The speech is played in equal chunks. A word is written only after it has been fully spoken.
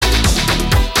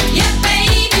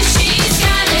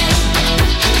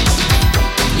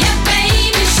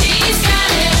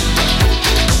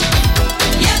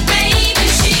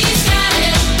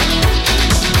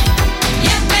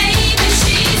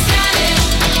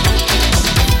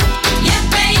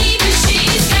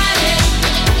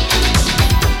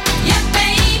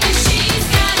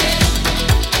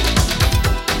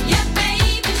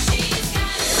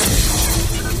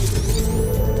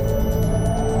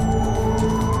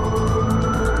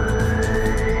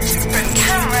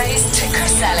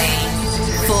Selly.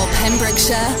 For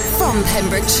Pembrokeshire, from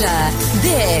Pembrokeshire,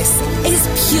 this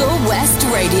is Pure West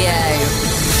Radio.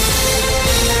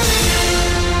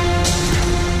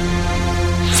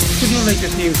 With your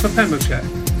latest news for Pembrokeshire,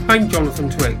 I'm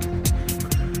Jonathan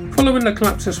Twigg. Following the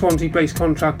collapse of Swansea-based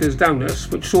contractors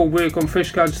Downers, which saw work on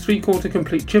Fishguard's three-quarter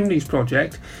complete chimneys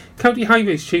project, County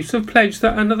Highways chiefs have pledged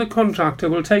that another contractor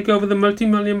will take over the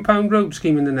multi-million-pound road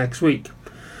scheme in the next week.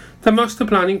 The master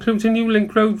plan includes a new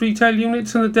link road, retail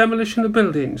units and the demolition of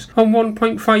buildings on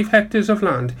 1.5 hectares of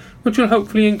land, which will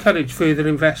hopefully encourage further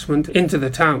investment into the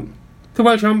town. The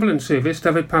Welsh Ambulance Service,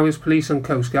 Dyfed-Powys Police and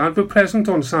Coast Guard were present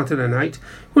on Saturday night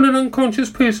when an unconscious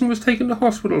person was taken to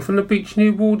hospital from the beach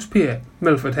near Wards Pier,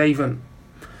 Milford Haven.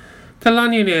 The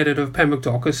Lanyon area of Pembroke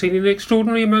Dock has seen an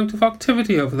extraordinary amount of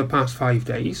activity over the past 5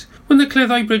 days, when the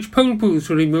Cleddau Bridge pole booths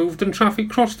were removed and traffic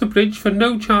crossed the bridge for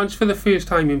no charge for the first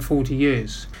time in 40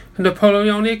 years. A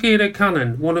Napoleonic-era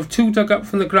cannon, one of two dug up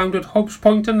from the ground at Hobbs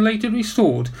Point and later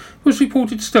restored, was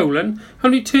reported stolen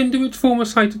and returned to its former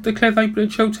site at the Cleddau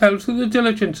Bridge Hotel through the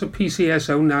diligence of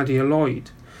PCSO Nadia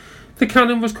Lloyd. The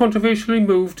cannon was controversially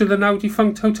moved to the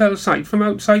now-defunct hotel site from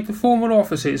outside the former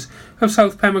offices of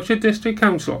South Pembrokeshire District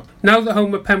Council, now the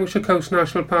home of Pembrokeshire Coast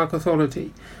National Park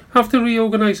Authority, after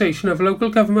reorganisation of local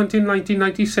government in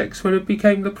 1996 when it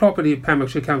became the property of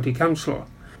Pembrokeshire County Council.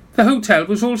 The hotel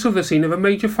was also the scene of a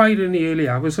major fire in the early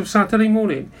hours of Saturday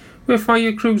morning, where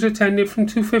fire crews attended from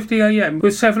 2:50am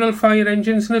with several fire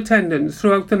engines in attendance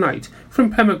throughout the night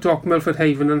from Pembroke Dock, Milford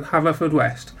Haven and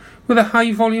Haverfordwest, with a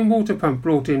high-volume water pump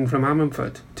brought in from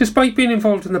Ammanford. Despite being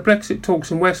involved in the Brexit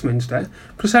talks in Westminster,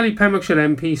 Preseli Pembrokeshire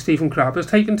MP Stephen Crabb has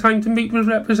taken time to meet with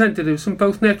representatives from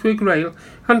both Network Rail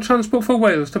and Transport for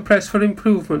Wales to press for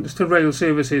improvements to rail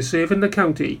services serving the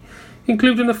county,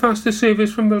 including a faster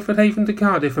service from Milford Haven to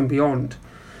Cardiff and beyond.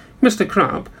 Mr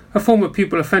Crabb, a former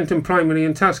pupil of Fenton Primary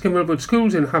and Tasker Millwood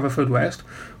Schools in Haverfordwest,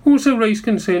 also raised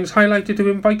concerns highlighted to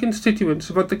him by constituents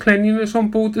about the cleanliness on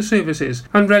board the services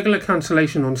and regular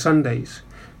cancellation on Sundays.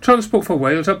 Transport for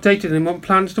Wales updated him on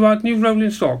plans to add new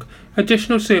rolling stock,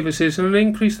 additional services and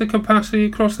increase the capacity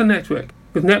across the network,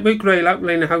 with Network Rail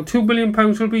outlining how £2 billion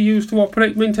will be used to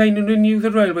operate, maintain and renew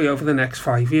the railway over the next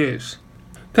 5 years.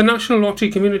 The National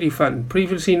Lottery Community Fund,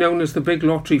 previously known as the Big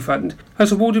Lottery Fund,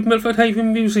 has awarded Milford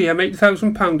Haven Museum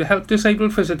 £8,000 to help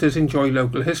disabled visitors enjoy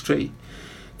local history.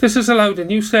 This has allowed a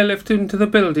new stair lift into the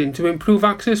building to improve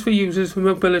access for users with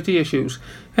mobility issues,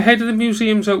 ahead of the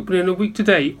museum's opening a week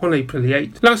today on April the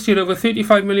 8th. Last year, over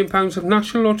 £35 million of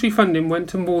National Lottery funding went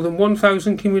to more than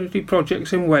 1,000 community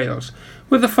projects in Wales.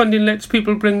 Where the funding lets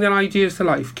people bring their ideas to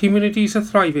life, communities are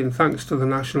thriving thanks to the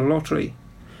National Lottery.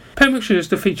 Pembrokeshire is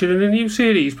to feature in a new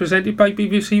series presented by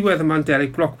BBC weatherman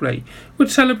Derek Brockbray, which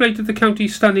celebrated the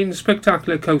county's stunning,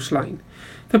 spectacular coastline.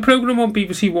 The programme on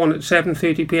BBC One at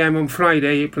 7:30pm on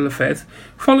Friday, April the 5th,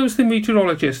 follows the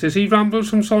meteorologist as he rambles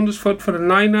from Saundersfoot for a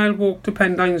 9-mile walk to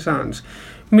Pendine Sands,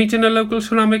 meeting a local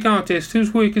ceramic artist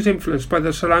whose work is influenced by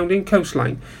the surrounding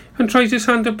coastline, and tries his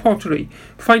hand at pottery,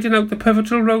 finding out the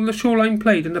pivotal role the shoreline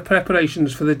played in the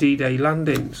preparations for the D-Day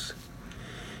landings.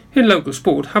 In local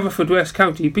sport, Haverfordwest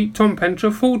County beat Tom Pentre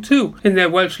 4-2 in their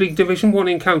Welsh League Division 1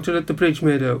 encounter at the Bridge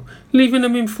Meadow, leaving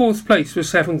them in 4th place with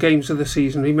 7 games of the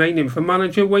season remaining for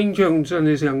manager Wayne Jones and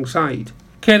his young side.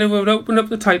 Carew would open up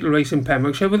the title race in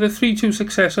Pembrokeshire with a 3-2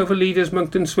 success over leaders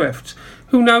Monkton Swifts,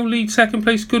 who now lead 2nd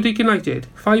place Goodwick United,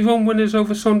 5-1 winners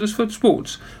over Saundersfoot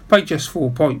Sports by just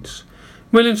 4 points.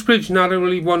 Millensbridge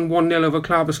narrowly won 1-0 over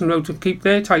Clarbesson Road to keep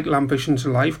their title ambitions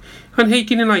alive, and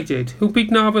Hakin United, who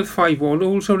beat Narberth 5-1,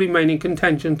 also remain in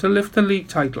contention to lift the league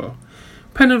title.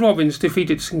 Penner Robbins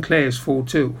defeated St Clair's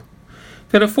 4-2.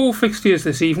 There are 4 fixtures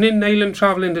this evening: Neyland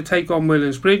travelling to take on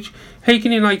Millensbridge,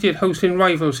 Hakin United hosting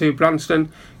rivals here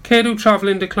Branston, Carew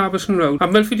travelling to Clarbesson Road,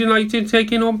 and Milford United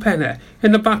taking on Penner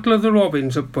in the Battle of the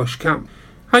Robins at Bush Camp.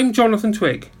 I'm Jonathan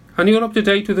Twigg, and you're up to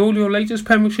date with all your latest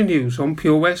Pembrokeshire news on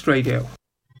Pure West Radio.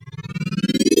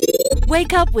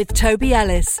 Wake up with Toby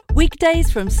Ellis, weekdays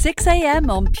from 6am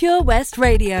on Pure West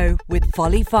Radio with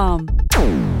Folly Farm.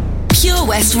 Pure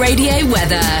West Radio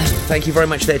weather. Thank you very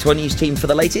much there to our news team for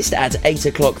the latest at 8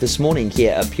 o'clock this morning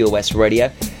here at Pure West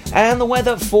Radio. And the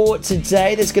weather for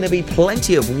today, there's going to be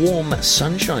plenty of warm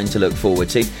sunshine to look forward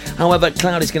to. However,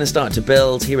 cloud is going to start to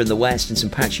build here in the west and some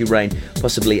patchy rain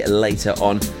possibly later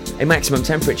on. A maximum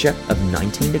temperature of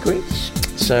 19 degrees.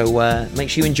 So make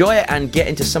sure you enjoy it and get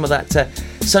into some of that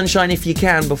sunshine if you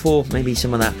can before maybe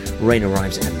some of that rain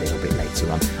arrives a little bit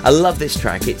later on. I love this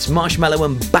track. It's Marshmallow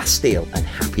and Bastille and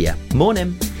Happier.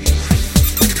 Morning.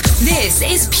 This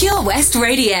is Pure West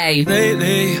Radio.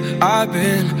 Lately, I've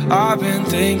been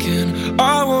thinking,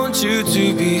 I want you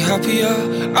to be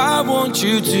happier. I want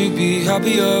you to be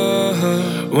happier.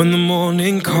 When the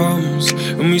morning comes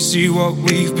and we see what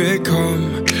we've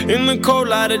become, in the cold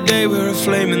light of day, we're a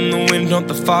flame in the wind, not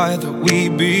the fire that we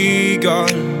begun.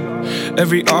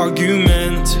 Every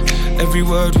argument, every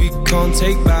word we can't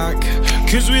take back.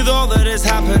 'Cause with all that has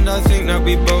happened, I think that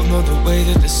we both know the way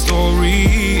that the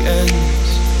story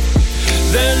ends.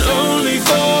 Then only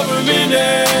for a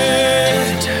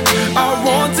minute, I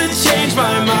want to change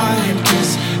my mind,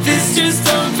 'cause this just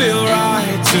don't feel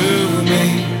right to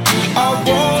me. I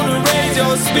wanna raise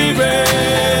your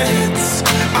spirits,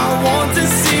 I want to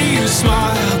see you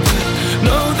smile, but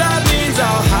no, that means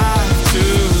I'll have to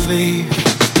leave.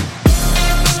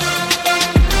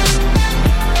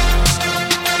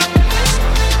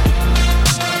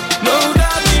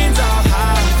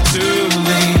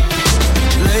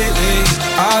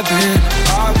 I've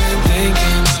been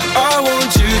thinking, I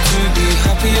want you to be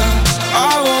happier.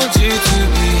 I want you to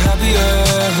be happier.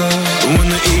 When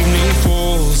the evening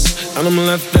falls and I'm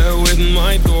left there with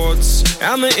my thoughts,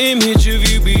 and the image of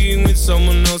you being with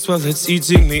someone else, well, it's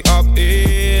eating me up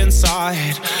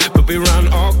inside. But we ran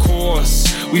our course,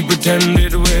 we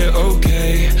pretended we're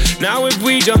okay. Now if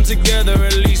we jump together,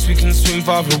 at least we can swim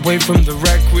far away from the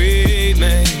wreck we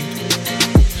made.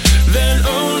 Then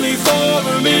only for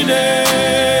a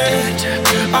minute,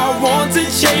 I want to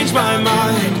change my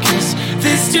mind, 'cause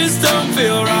this just don't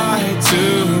feel right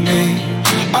to me.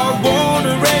 I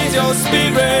wanna raise your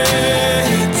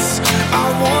spirits,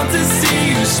 I want to see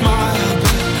you smile,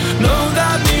 but no,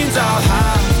 that means I'll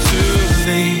have to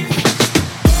leave.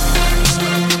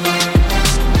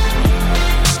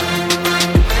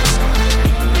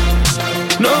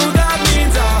 No, that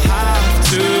means I'll have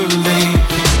to leave.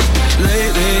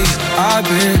 Lately, I've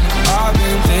been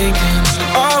thinking,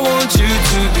 I want you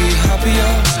to be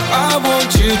happier. I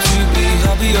want you to be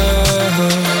happier.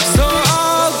 So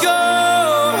I'll go,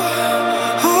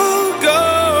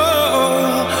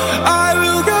 I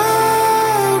will go.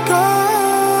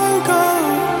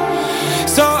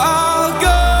 So I'll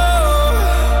go,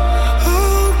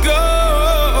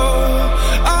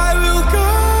 I will go.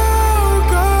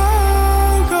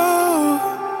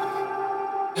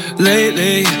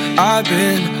 Lately, I've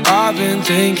been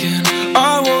thinking,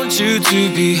 I want you to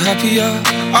be happier.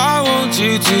 I want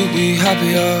you to be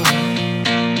happier.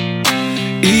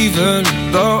 Even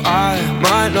though I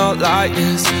might not like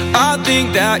this, I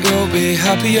think that you'll be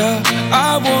happier.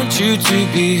 I want you to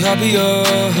be happier.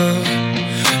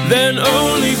 Then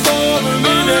only for a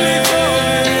minute,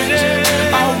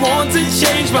 I want to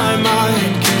change my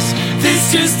mind, 'cause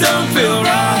this just don't feel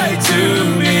right to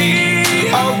me.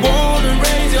 I wanna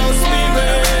raise your spirits,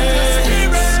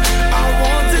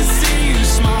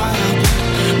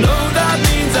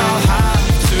 I'll have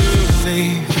to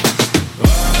leave.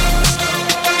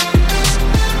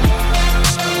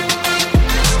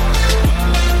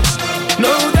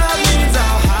 No, that means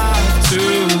I'll have to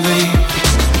leave.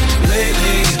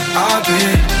 Lately, I've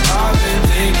been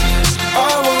thinking, I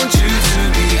want you to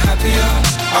be happier.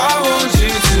 I want you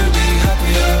to be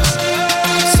happier.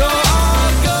 So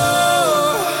I'll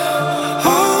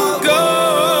go,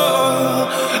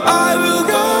 I will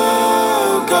go.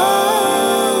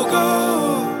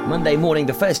 Monday morning,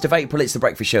 the 1st of April, it's the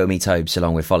Breakfast Show with me, Tobes,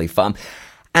 along with Folly Farm.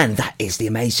 And that is the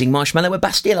amazing Marshmallow with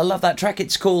Bastille. I love that track.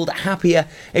 It's called Happier.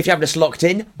 If you haven't just locked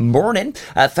in, morning.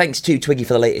 Thanks to Twiggy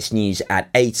for the latest news at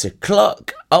 8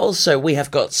 o'clock. Also, we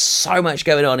have got so much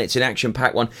going on. It's an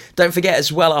action-packed one. Don't forget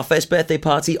as well, our first birthday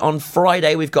party on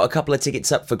Friday. We've got a couple of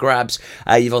tickets up for grabs.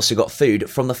 You've also got food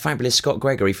from the fabulous Scott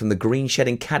Gregory from the Green Shed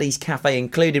and Caddy's Cafe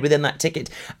included within that ticket.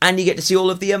 And you get to see all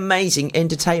of the amazing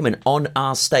entertainment on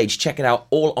our stage. Check it out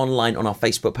all online on our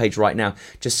Facebook page right now.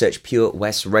 Just search Pure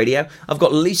West Radio. I've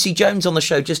got Lucy Jones on the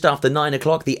show just after 9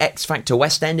 o'clock, the X Factor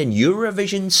West End and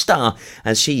Eurovision star,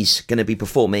 as she's going to be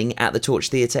performing at the Torch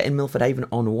Theatre in Milford Haven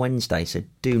on Wednesday, so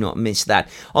do not miss that.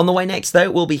 On the way next, though,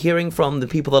 we'll be hearing from the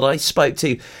people that I spoke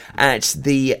to at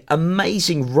the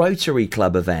amazing Rotary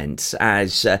Club event,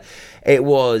 as it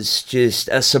was just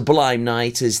a sublime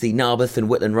night as the Narberth and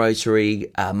Whitland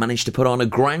Rotary managed to put on a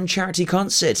grand charity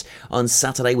concert on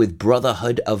Saturday with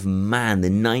Brotherhood of Man, the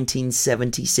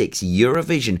 1976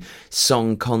 Eurovision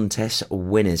Song Contest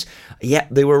winners. Yeah,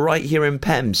 they were right here in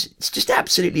Pembs. It's just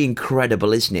absolutely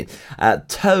incredible, isn't it?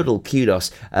 Total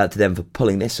kudos to them for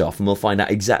pulling this off, and we'll find out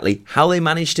exactly how they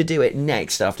managed to do it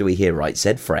next after we hear Right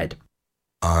Said Fred.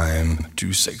 I'm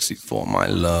too sexy for my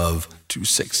love, too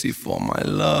sexy for my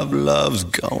love, love's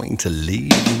going to leave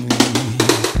me.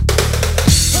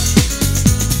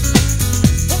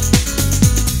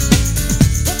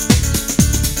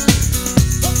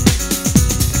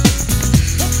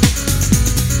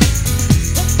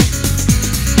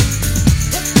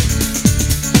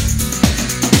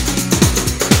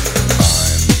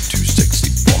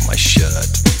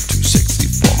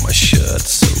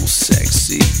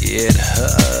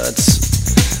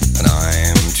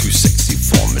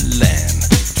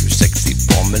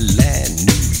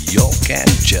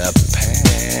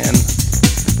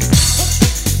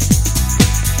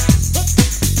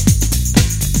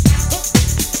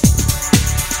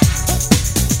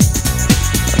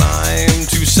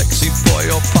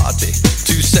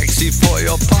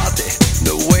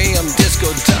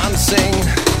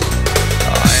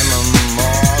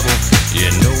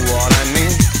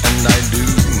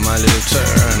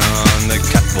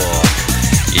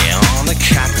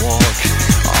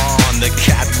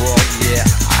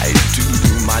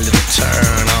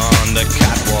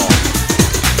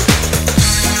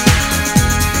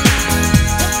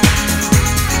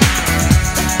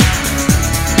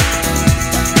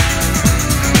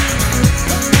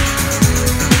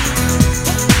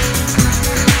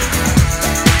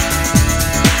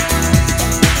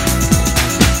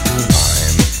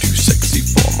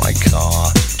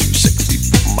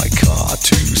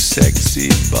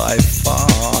 by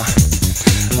far.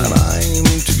 And I'm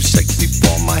too sexy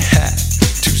for my hat,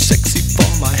 too sexy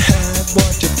for my hat.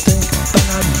 What you think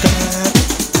about that?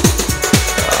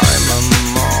 I'm a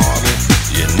model,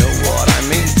 you know what I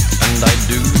mean. And I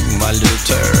do my little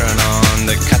turn on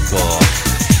the catwalk.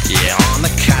 Yeah, on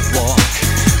the catwalk.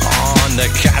 On the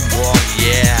catwalk,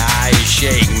 yeah, I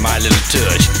shake my little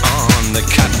touch on the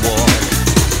catwalk.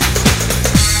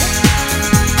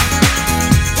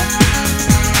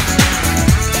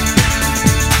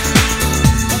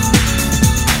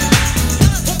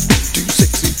 Too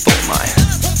sexy for my,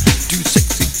 too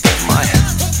sexy for my,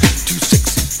 too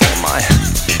sexy for my.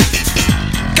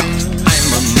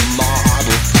 I'm a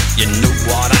model, you know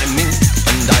what I mean.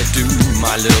 And I do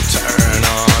my little turn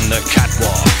on the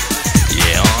catwalk.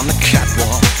 Yeah, on the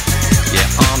catwalk, yeah,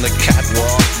 on the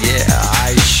catwalk, yeah,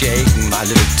 I shake my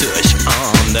little tush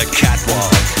on the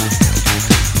catwalk.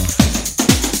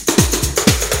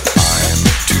 I'm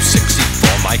too sexy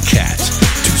for my cat,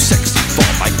 too sexy for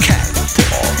my cat,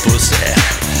 poor pussy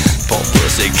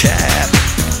cat.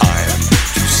 I'm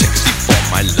too sexy for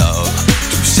my love,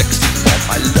 too sexy for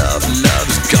my love,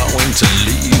 love's going to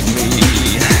leave me.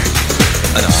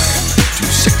 And I'm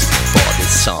too sexy for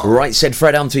this song. Right, said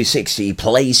Fred, I'm 260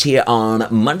 plays here on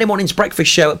Monday morning's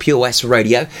breakfast show at Pure West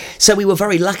Radio. So we were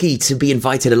very lucky to be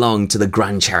invited along to the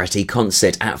grand charity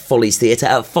concert at Follies Theatre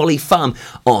at Folly Farm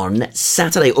on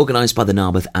Saturday, organised by the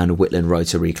Narberth and Whitland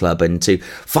Rotary Club. And to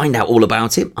find out all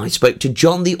about it, I spoke to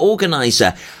John, the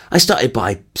organiser. I started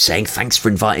by saying thanks for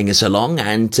inviting us along,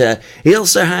 and he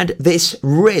also had this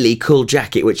really cool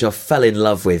jacket which I fell in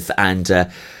love with, and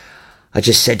I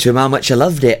just said to him how much I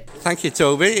loved it. Thank you,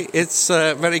 Toby. It's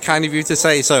very kind of you to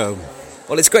say so.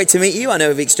 Well, it's great to meet you. I know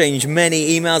we've exchanged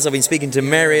many emails. I've been speaking to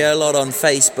Mary a lot on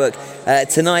Facebook.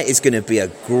 Tonight is going to be a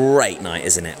great night,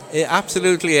 isn't it? It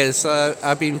absolutely is.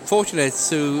 I've been fortunate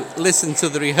to listen to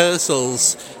the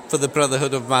rehearsals for the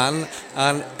Brotherhood of Man,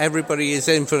 and everybody is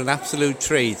in for an absolute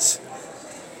treat.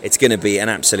 It's going to be an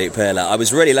absolute pearler. I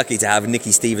was really lucky to have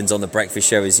Nikki Stevens on the breakfast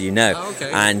show, as you know. Oh,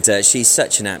 okay. And she's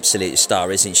such an absolute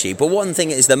star, isn't she? But one thing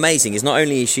that is amazing is not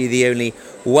only is she the only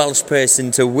Welsh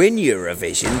person to win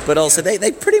Eurovision, but also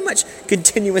they pretty much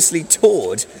continuously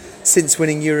toured since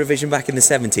winning Eurovision back in the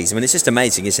 70s. I mean, it's just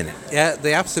amazing, isn't it? Yeah,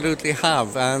 they absolutely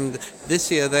have. And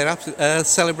this year they're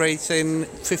celebrating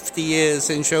 50 years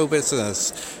in show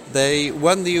business. They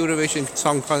won the Eurovision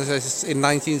Song Contest in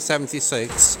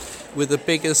 1976 with the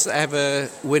biggest ever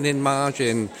winning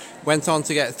margin. Went on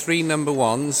to get 3 number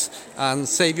ones, and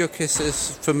Save Your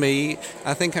Kisses for Me,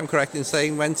 I think I'm correct in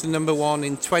saying, went to number 1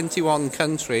 in 21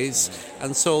 countries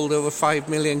and sold over 5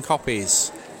 million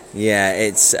copies. Yeah,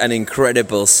 it's an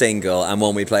incredible single, and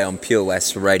one we play on Pure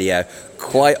West Radio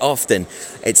quite often,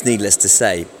 it's needless to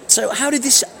say. So how did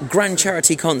this grand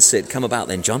charity concert come about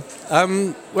then, John?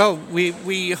 Well,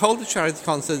 we hold the charity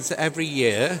concerts every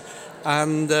year,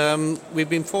 and we've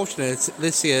been fortunate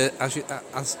this year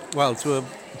as well to have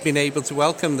been able to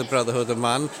welcome the Brotherhood of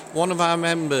Man. One of our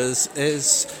members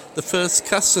is the first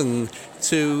cousin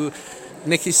to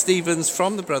Nicky Stevens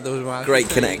from the Brotherhood of Man. Great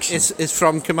connection. Is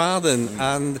from Carmarthen,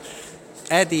 and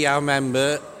Eddie, our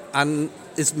member, and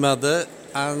his mother,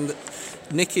 and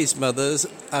Nicky's mothers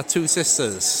are 2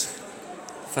 sisters.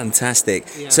 Fantastic.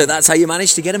 Yeah. So that's how you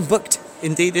managed to get them booked?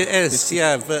 Indeed it is,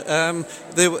 yeah. But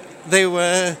they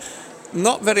were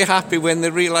not very happy when they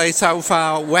realised how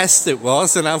far west it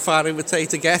was and how far it would take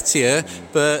to get here,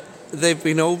 but they've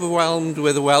been overwhelmed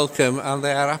with the welcome, and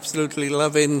they are absolutely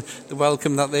loving the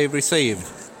welcome that they've received.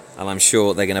 And I'm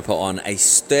sure they're going to put on a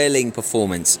sterling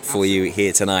performance for you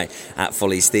here tonight at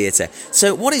Follies Theatre.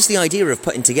 So what is the idea of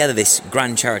putting together this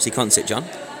grand charity concert, John?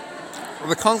 Well,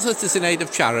 the concert is in aid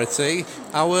of charity.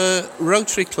 Our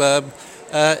Rotary Club,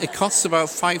 it costs about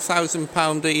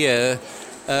 £5,000 a year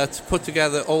to put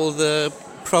together all the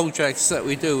projects that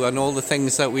we do and all the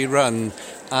things that we run.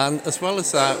 And as well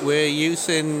as that, we're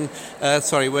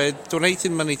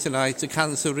donating money tonight to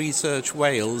Cancer Research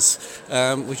Wales,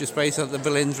 which is based at the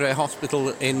Velindre Hospital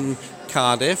in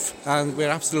Cardiff, and we're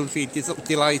absolutely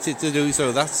delighted to do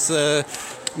so. That's the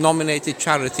nominated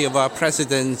charity of our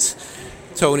president,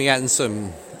 Tony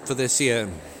Ensom, for this year.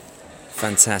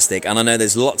 Fantastic. And I know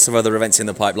there's lots of other events in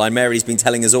the pipeline. Mary's been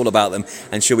telling us all about them,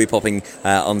 and she'll be popping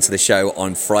onto the show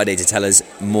on Friday to tell us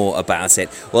more about it.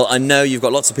 Well, I know you've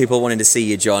got lots of people wanting to see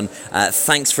you, John.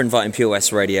 Thanks for inviting Pure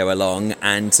West Radio along,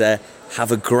 and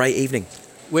have a great evening.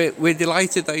 We're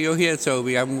delighted that you're here,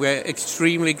 Toby, and we're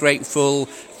extremely grateful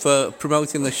for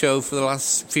promoting the show for the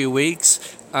last few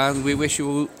weeks, and we wish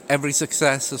you every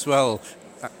success as well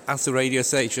at the radio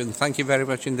station. Thank you very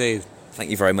much indeed. Thank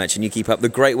you very much, and you keep up the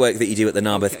great work that you do at the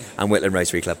Narberth and Whitland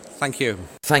Rotary Club. Thank you.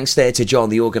 Thanks there to John,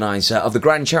 the organiser of the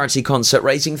grand charity concert,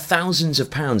 raising thousands of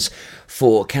pounds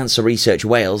for Cancer Research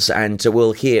Wales, and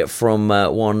we'll hear from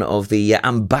one of the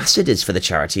ambassadors for the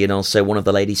charity and also one of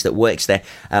the ladies that works there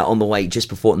on the way just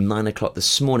before 9 o'clock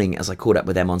this morning, as I caught up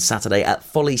with them on Saturday at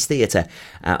Follies Theatre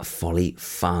at Folly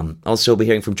Farm. Also, we'll be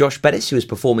hearing from Josh Bettis, who was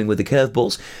performing with the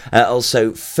Curveballs.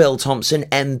 Also, Phil Thompson,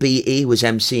 MBE, was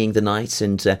emceeing the night,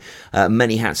 and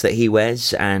many hats that he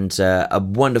wears, and a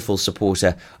wonderful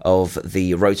supporter of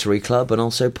the Rotary Club, and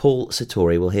also Paul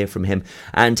Satori. We'll hear from him,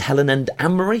 and Helen and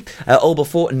Anne-Marie, all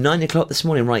before 9 o'clock this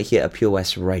morning right here at Pure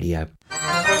West Radio.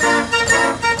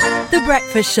 The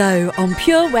Breakfast Show on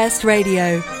Pure West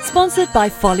Radio, sponsored by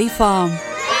Folly Farm.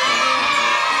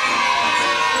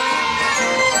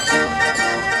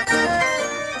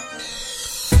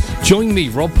 Join me,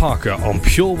 Rob Parker, on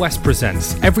Pure West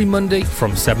Presents every Monday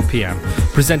from 7 p.m,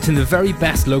 presenting the very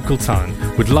best local talent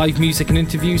with live music and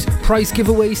interviews, prize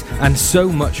giveaways, and so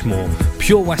much more.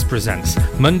 Pure West Presents,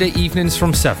 Monday evenings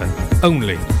from 7,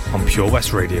 only on Pure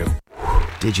West Radio.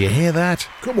 Did you hear that?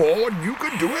 Come on, you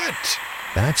can do it.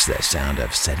 That's the sound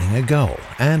of setting a goal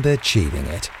and achieving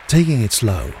it. Taking it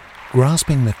slow,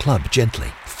 grasping the club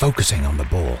gently, focusing on the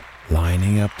ball,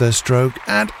 lining up the stroke,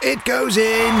 and it goes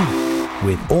in!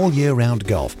 With all year-round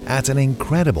golf at an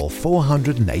incredible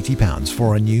 £480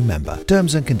 for a new member.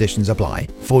 Terms and conditions apply.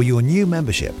 For your new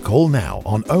membership, call now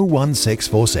on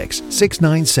 01646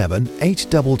 697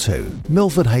 822.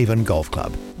 Milford Haven Golf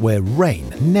Club, where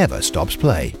rain never stops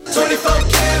play.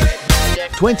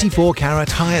 24 Carat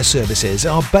Hire Services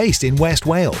are based in West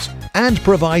Wales and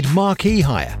provide marquee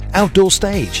hire, outdoor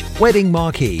stage, wedding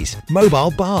marquees,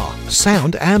 mobile bar,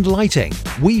 sound and lighting.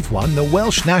 We've won the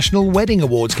Welsh National Wedding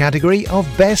Awards category of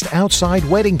Best Outside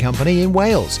Wedding Company in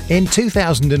Wales in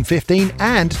 2015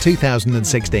 and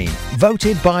 2016,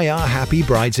 voted by our happy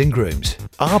brides and grooms.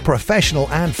 Our professional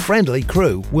and friendly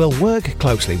crew will work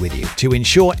closely with you to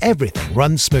ensure everything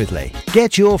runs smoothly.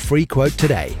 Get your free quote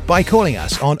today by calling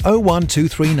us on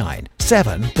 01239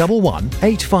 711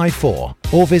 854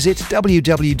 or visit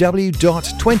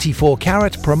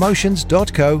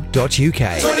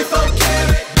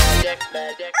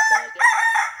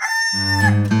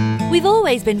www.24caratpromotions.co.uk. We've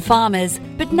always been farmers,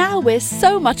 but now we're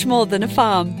so much more than a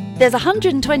farm. There's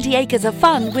 120 acres of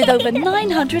fun with over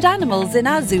 900 animals in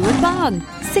our zoo and barn,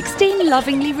 16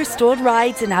 lovingly restored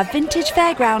rides in our vintage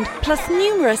fairground, plus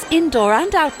numerous indoor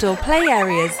and outdoor play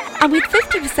areas. And with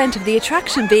 50% of the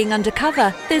attraction being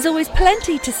undercover, there's always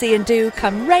plenty to see and do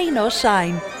come rain or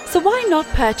shine. So why not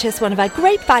purchase one of our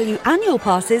great value annual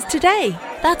passes today?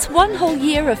 That's one whole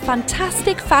year of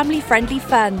fantastic family-friendly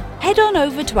fun. Head on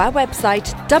over to our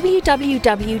website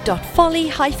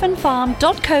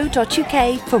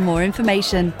www.folly-farm.co.uk for more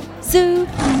information. Zoo,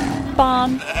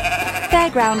 barn,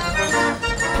 fairground,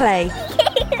 play.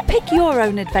 Pick your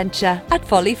own adventure at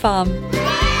Folly Farm.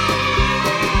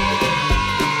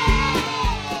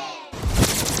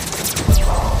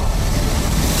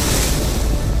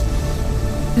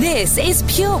 This is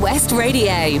Pure West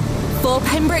Radio. For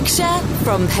Pembrokeshire,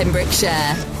 from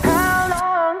Pembrokeshire. How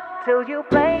long till you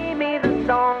play me the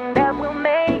song that will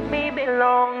make me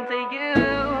belong to you?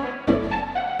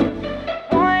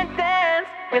 One dance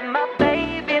with my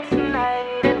baby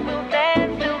tonight, and we'll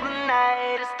dance till the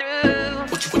night is through.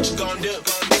 What you gonna do?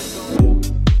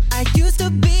 I used to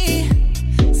be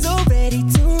so ready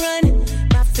to run.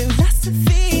 My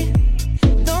philosophy,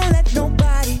 don't let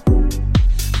nobody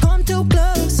come too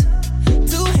close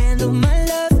to handle my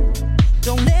love.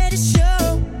 Don't let it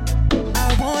show.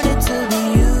 I want it to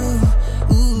be you.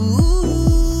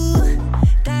 Ooh,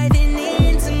 diving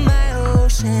into my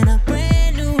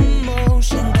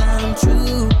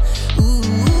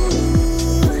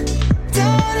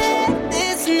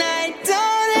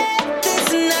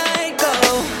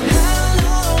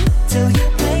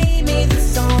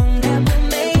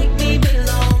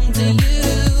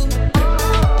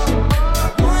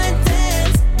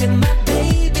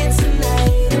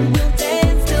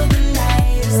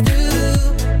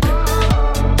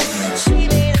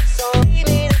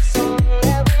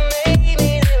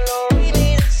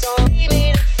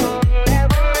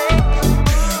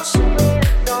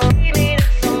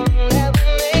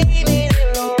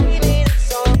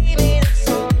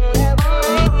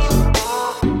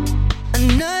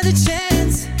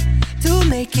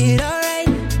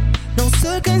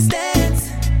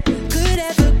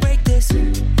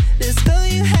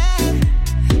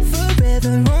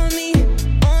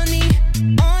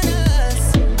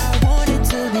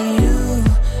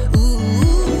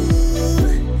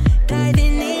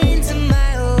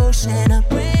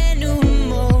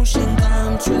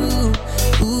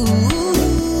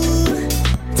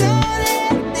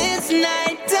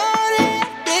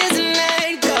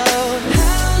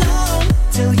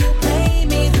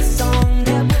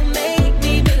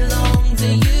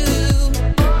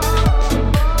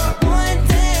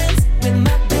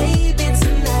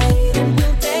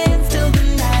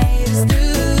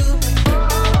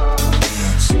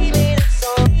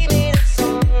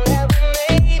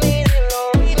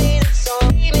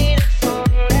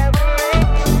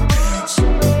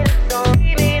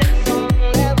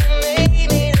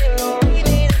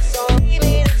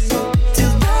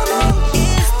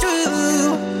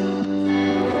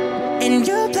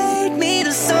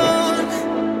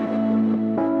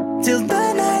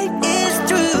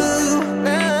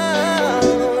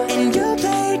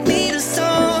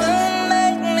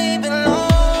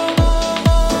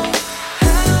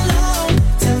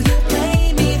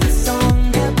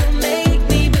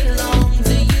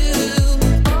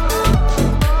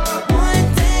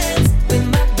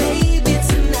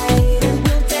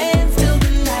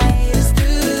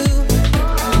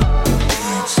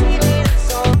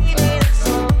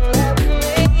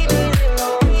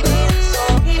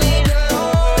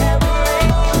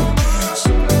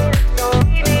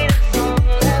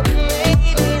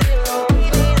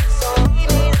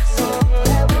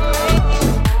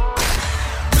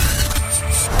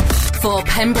For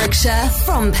Pembrokeshire,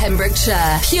 from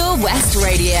Pembrokeshire, Pure West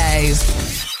Radio.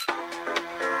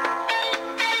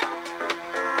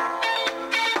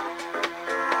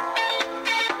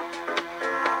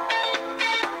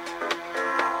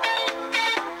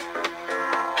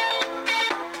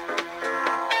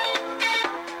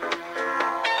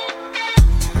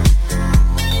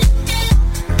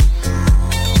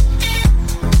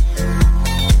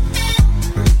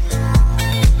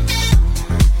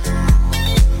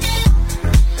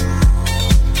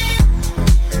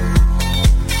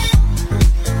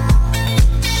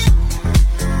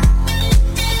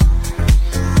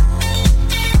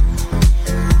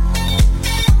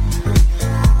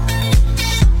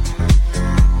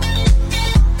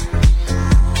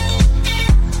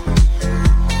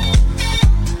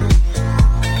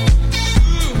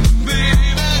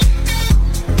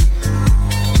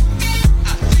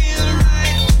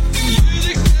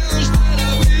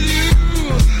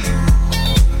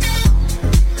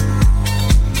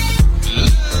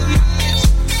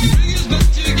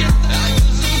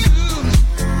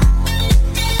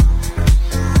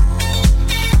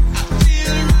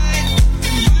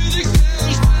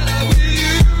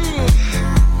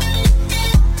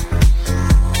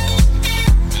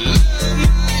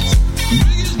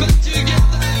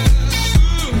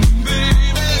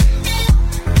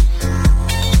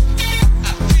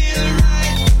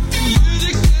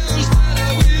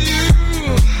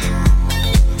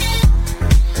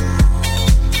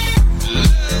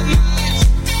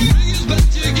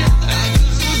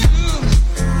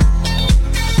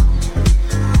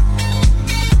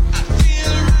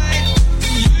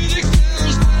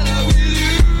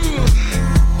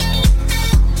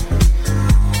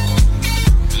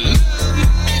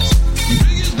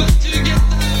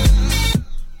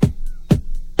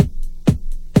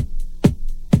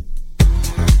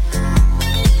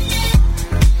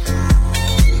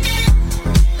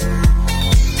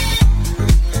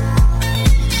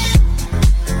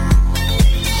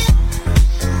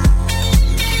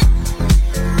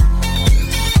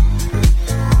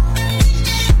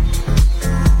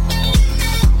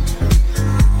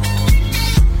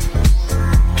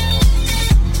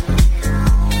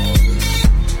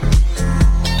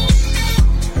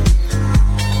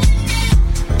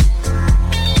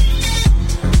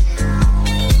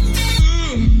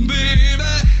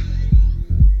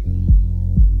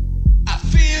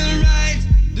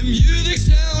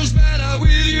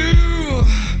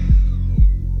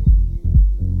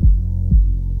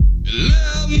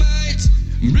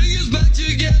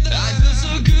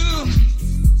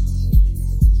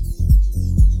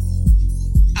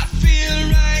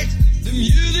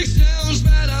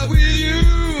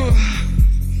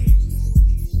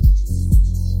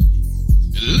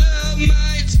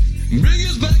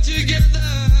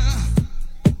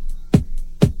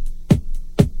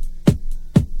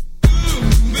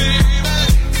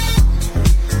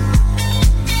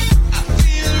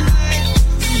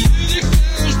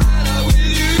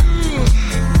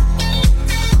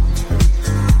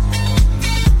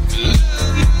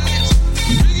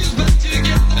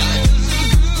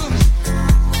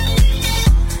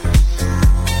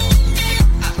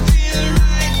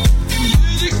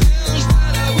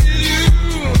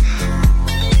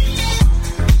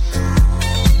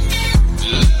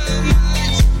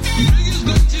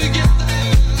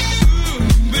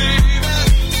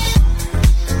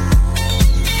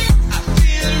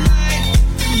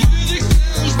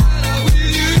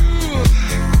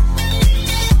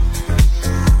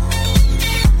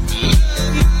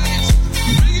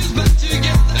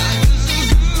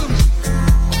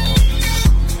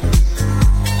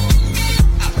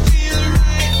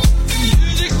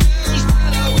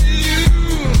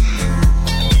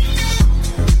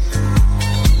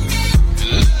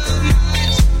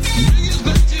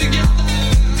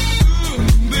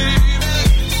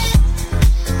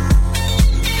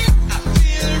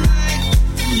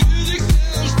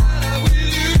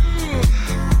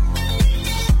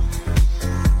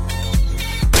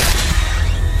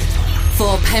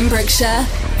 Pembrokeshire,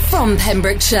 from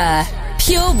Pembrokeshire,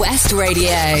 Pure West Radio.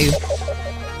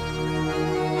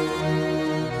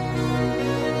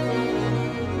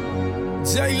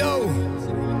 J-Lo,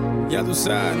 ya tú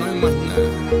sabes, no hay más nada.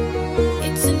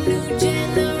 It's a new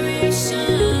generation,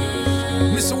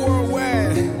 Mr.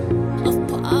 Worldwide, of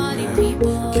party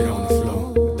people. get on the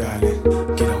floor, darling,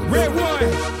 get on the floor. Red one.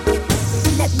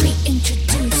 Let me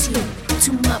introduce you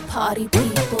to my party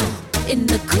people in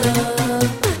the club.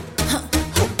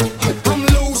 I'm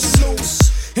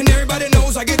loose, and everybody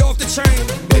knows I get off the train.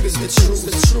 Baby, it's the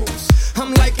truth.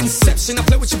 I'm like Inception, I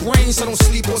play with your brain, so don't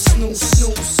sleep or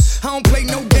snooze. I don't play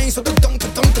no games, so don't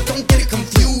get it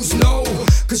confused, no.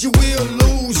 Cause you will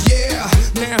lose, yeah.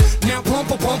 Now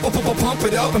pump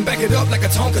it up and back it up like a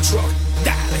Tonka truck.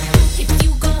 Darling. If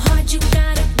you go hard, you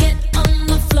gotta get on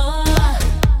the floor.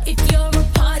 If you're a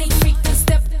party freak, then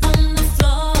step on the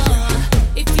floor.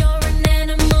 If you're an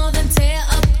animal, then tear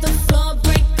up the floor.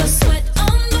 Break a sweat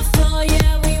on the floor,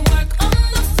 yeah, we work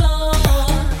on the floor.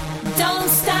 Don't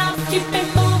stop, keep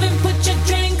it moving, put your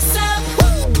drinks up.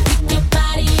 Pick your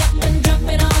body up and drop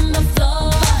it on the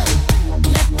floor.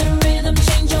 Let the rhythm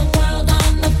change your world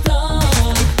on the floor.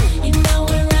 You know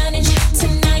we're running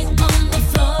tonight on the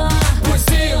floor.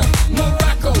 Brazil,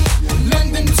 Morocco,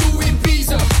 London to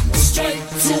Ibiza, straight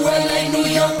to LA, New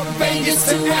York, Vegas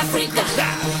to Africa.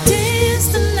 Dance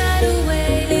the night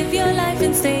away, live your life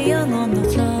and stay young on the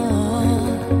floor.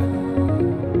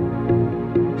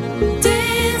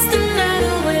 Dance the night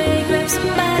away, grab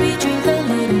somebody, drink a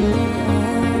little more.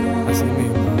 Así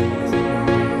mismo,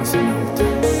 así me gusta, así me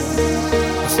gusta,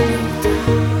 así me gusta.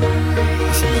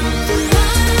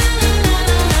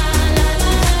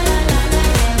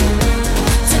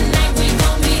 Tonight we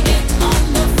gon' be it on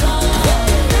the floor.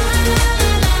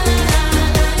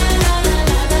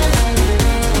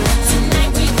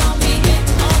 Tonight we gon' be it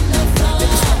on the floor.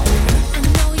 I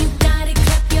know you got it,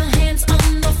 clap your hands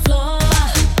on the floor.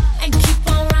 And keep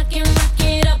on rocking, rock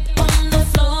it up on the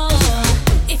floor.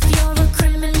 If you're a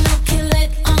criminal, kill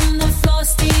it on the floor.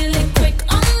 Steal it quick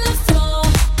on the floor.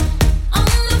 On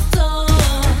the floor.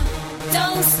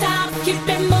 Don't stop, keep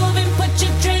it moving, put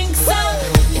your drinks up.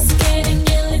 It's getting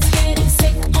ill, it's getting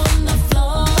sick on the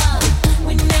floor.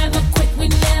 We never quit, we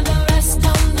never rest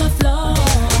on the floor.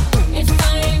 If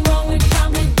I ain't wrong, we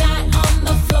probably die on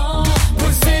the floor.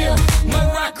 Brazil,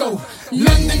 Morocco,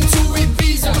 London to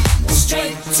Ibiza,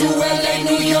 straight to LA,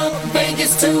 New York,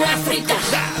 Vegas to Africa.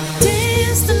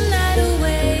 Dance the night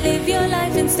away, live your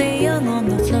life and stay young on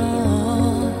the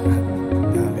floor.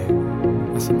 Dale,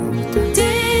 así me gusta.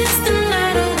 Dance the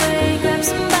night away, grab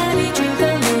somebody, drink a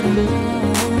little more.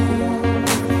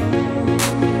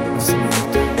 Así me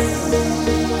gusta, así me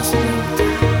gusta, así me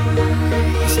gusta.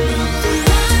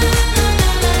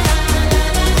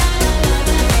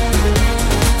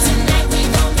 Tonight we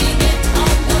gon' be it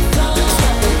on the floor.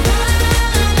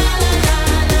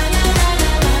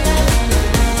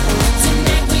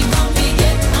 Tonight we gon' be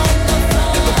it on the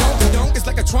floor. Donk is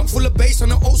like a trunk full of bass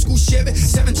on an old school Chevy,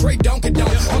 7-tray Donkey Donk.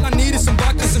 All I need is some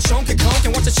vodka, some Shonky Conk,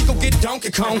 and watch a chico get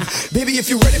Donkey Kong. Baby, if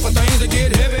you ready for things to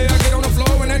get heavy, I get on the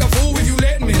floor and act a fool if you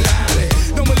let me. Lolly,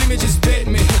 don't believe me, just bet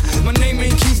me. My name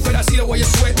ain't Keith, but I see the way you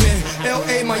sweat me.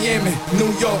 L.A., Miami,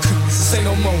 New York, say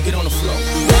no more, get on the floor.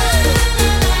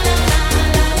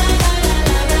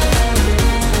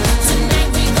 Tonight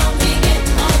we gon' be it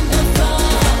on the floor.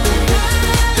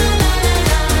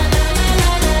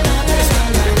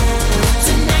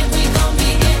 Tonight we gon' be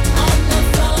it on the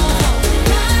floor.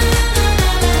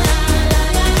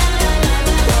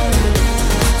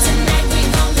 Tonight we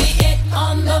gon' be it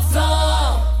on the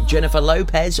floor. Jennifer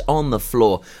Lopez on the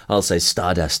floor. Also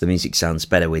Stardust, the music sounds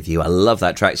better with you. I love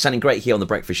that track. Sounding great here on The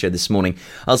Breakfast Show this morning.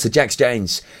 Also Jax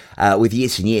Jones with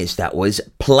Years and Years. That was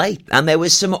Play. And there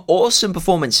was some awesome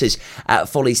performances at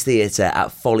Follies Theatre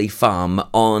at Folly Farm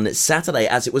on Saturday,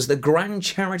 as it was the grand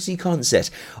charity concert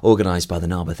organised by the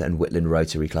Narberth and Whitland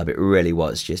Rotary Club. It really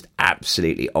was just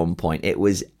absolutely on point. It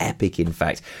was epic, in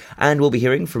fact. And we'll be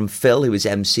hearing from Phil, who is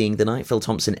emceeing the night. Phil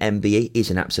Thompson, MBE,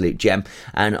 is an absolute gem.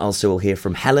 And also we'll hear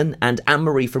from Helen and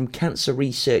Anne-Marie from Cancer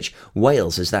Research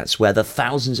Wales, as that's where the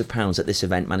thousands of pounds that this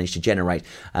event managed to generate,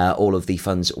 all of the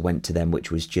funds went to them,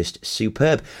 which was just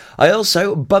superb. I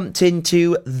also bumped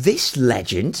into this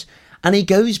legend, and he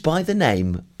goes by the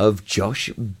name of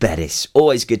Josh Bettis.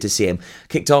 Always good to see him.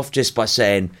 Kicked off just by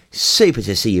saying, super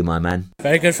to see you, my man.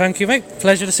 Very good, thank you, mate.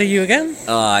 Pleasure to see you again.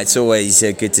 It's always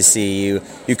good to see you.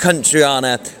 Your country are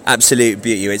an absolute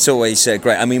beauty. It's always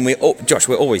great. I mean, Josh,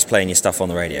 we're always playing your stuff on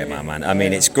the radio, my man. I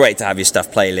mean, it's great to have your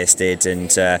stuff playlisted,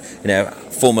 and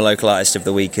former local artist of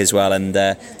the week as well. And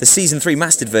the season 3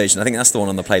 mastered version, I think that's the one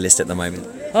on the playlist at the moment.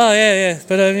 Oh yeah.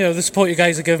 But the support you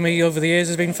guys have given me over the years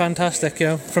has been fantastic.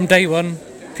 From day one,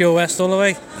 Pure West all the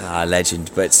way.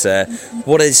 Legend. But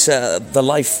what has the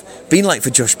life been like for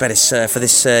Josh Bettis for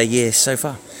this year so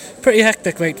far? Pretty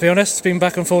hectic, mate, to be honest. It's been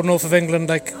back and forth north of England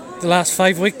like the last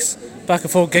 5 weeks. Back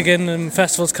and forth gigging, and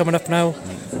festivals coming up now.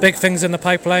 Big things in the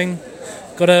pipeline.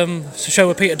 Got a show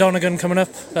with Peter Donegan coming up.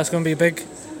 That's going to be big.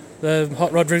 The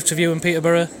Hot Rod Roots Review in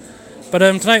Peterborough. But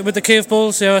tonight with the Cave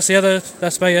Balls,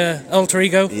 that's my alter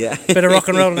ego. Yeah. Bit of rock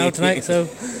and roll now tonight, so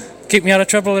keep me out of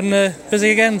trouble and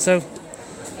busy again. So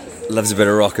Loves a bit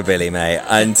of rockabilly, mate.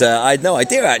 And I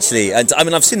do actually. And I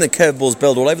mean, I've seen the curveballs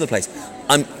build all over the place.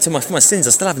 For my sins,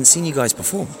 I still haven't seen you guys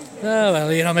perform. Oh,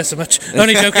 well, you're not missing much.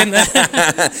 Only joking.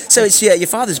 So it's your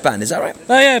father's band, is that right?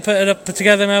 Oh, yeah, put it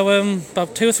together now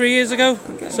about 2 or 3 years ago.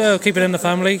 So keep it in the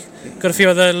family. Got a few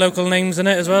other local names in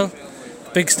it as well.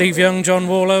 Big Steve Young, John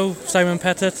Warlow, Simon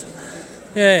Pettit.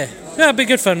 Yeah, it'd be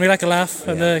good fun. We like a laugh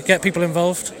and get people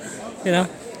involved, you know.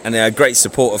 And great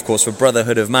support, of course, for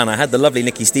Brotherhood of Man. I had the lovely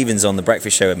Nikki Stevens on the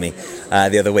breakfast show with me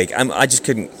the other week. I just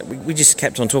couldn't. We just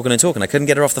kept on talking and talking. I couldn't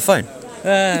get her off the phone.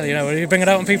 You know, you bring it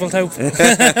out on people's hope.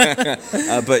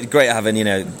 But great having, you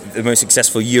know, the most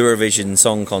successful Eurovision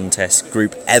Song Contest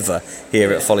group ever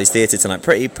here at Follies Theatre tonight.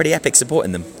 Pretty epic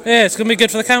supporting them. Yeah, it's going to be good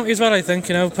for the county as well, I think.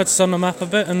 You know, puts us on the map a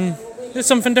bit and it's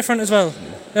something different as well.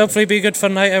 Hopefully be a good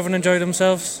fun night, everyone enjoy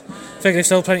themselves. I think there's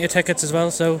still plenty of tickets as well,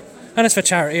 so... And it's for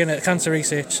charity, isn't it? Cancer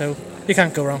research, so you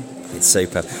can't go wrong. It's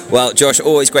super. Well, Josh,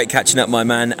 always great catching up, my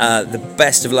man. The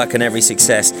best of luck and every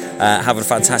success. Have a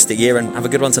fantastic year and have a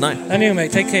good one tonight. And you,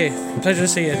 mate. Take care. Pleasure to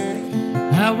see you.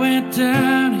 I went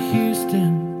down to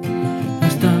Houston. I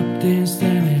stopped in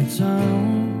San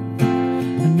Antonio.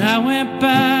 And I went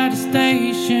by the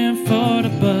station for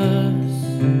the bus.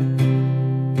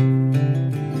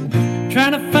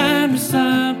 Trying to find me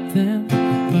something,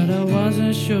 but I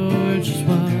wasn't sure just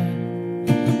what.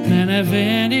 And I've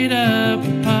ended up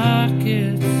with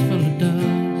pockets full of dust.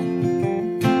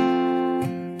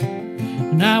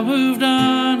 And I moved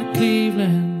on to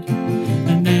Cleveland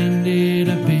and ended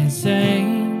up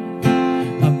insane.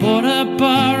 I bought a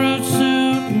borrowed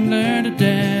suit and learned to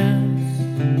dance.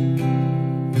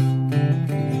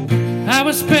 I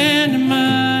was spending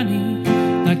money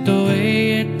like the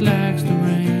way it likes to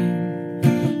rain.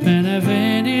 And I've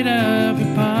ended up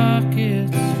with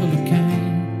pockets full of cane.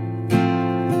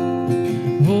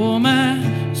 Oh, my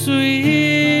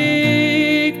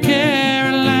sweet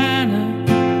Carolina,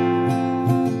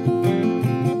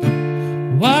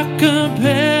 what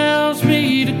compels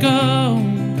me to go?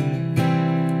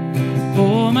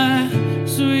 Oh, my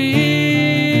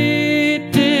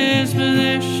sweet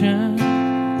disposition,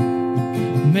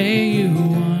 may you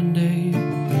one day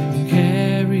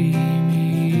carry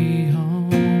me home.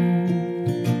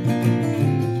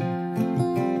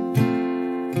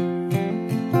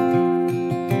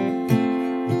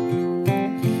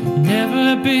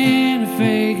 Never been to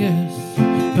Vegas,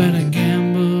 but I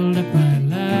gambled up my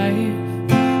life.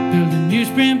 Building new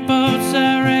sprint boats,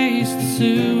 I raced the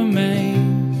sewer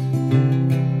mains.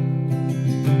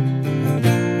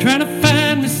 Trying to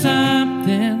find me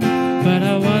something, but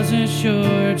I wasn't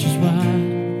sure just what.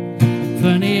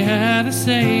 Funny how they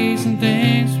say some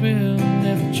things will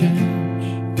never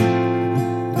change.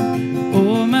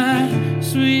 Oh, my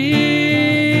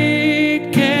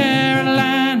sweet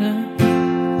Carolina,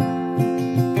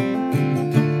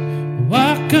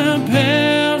 what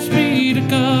compels me to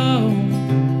go?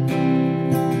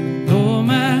 Oh,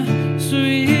 my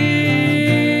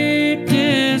sweet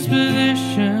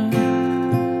disposition,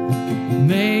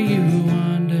 may you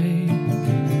one day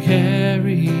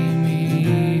carry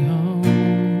me home.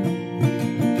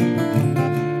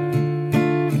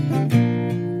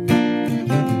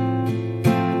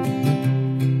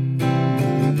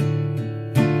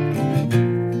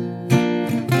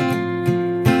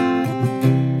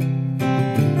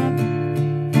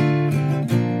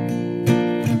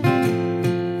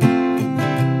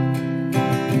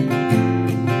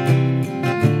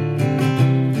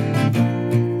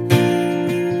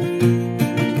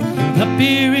 Up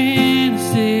here in the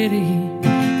city,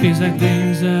 feels like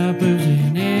things are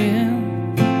buzzing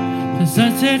in. The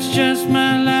sunset's just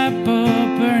my light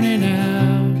bulb burning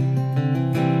out.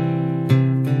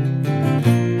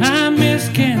 I miss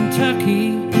Kentucky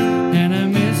and I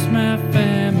miss my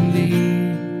family.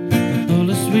 All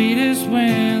the sweetest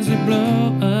winds that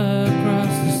blow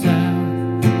across the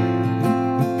south.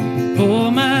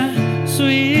 Oh, my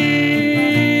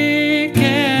sweet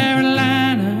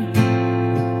Carolina,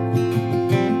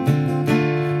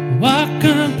 what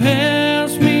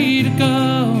compels me to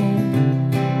go?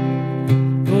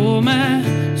 Oh, my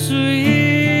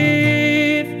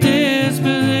sweet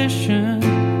disposition,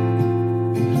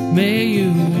 may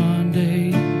you one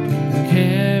day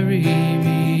carry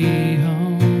me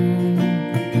home.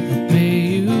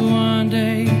 May you one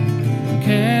day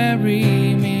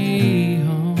carry me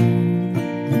home.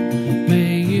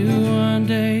 May you one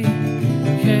day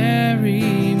carry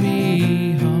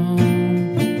me home.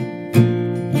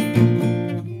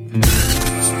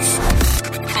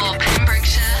 For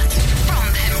Pembrokeshire,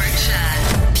 from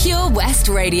Pembrokeshire, Pure West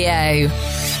Radio.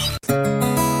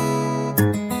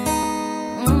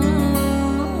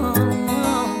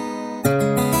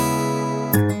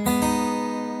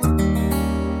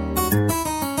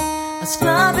 A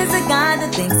scrub is a guy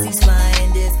that thinks he's fly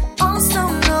and is also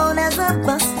known as a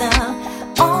buster.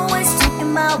 Always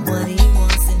talking about what he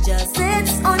wants and just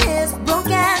sits on his broke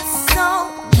ass. So,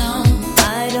 no,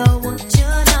 I don't want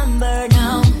your number,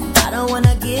 no. I don't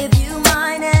wanna give you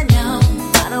mine, and no,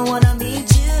 I don't wanna meet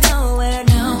you nowhere,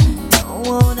 no. Don't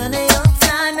want none of your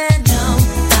time, and no,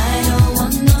 I don't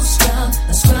want no scrub.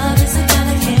 A scrub is a guy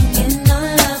that can't get no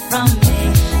love from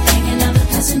me. Hanging out the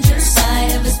passenger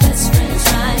side of his best friend's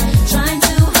ride, trying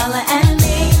to holler at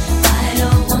me. I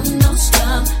don't want no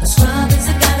scrub. A scrub is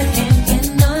a guy that can't get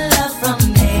no love from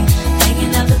me.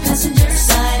 Hanging out the passenger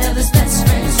side of his best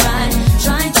friend's ride,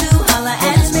 trying to holler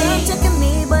at me. He's checking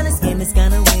me, but his game is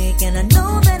kinda weak, and I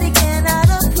know that he cannot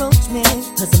approach me,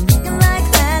 'cause I'm looking like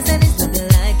glass and he's looking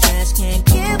like trash. Can't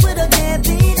get with a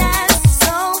deadbeat ass.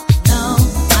 So, no,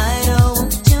 I don't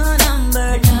want your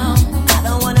number, no. I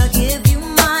don't wanna give you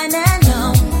mine, and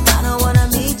no, I don't wanna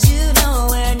meet you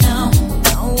nowhere, no.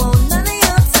 Don't want none of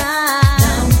your time.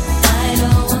 No, I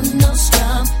don't want no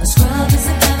scrub. A scrub is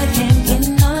a guy that can't get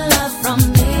no love from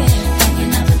me.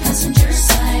 Hanging out the passenger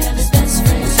side of his best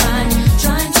friend's ride,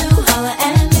 trying to holler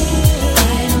at me.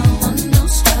 I don't want no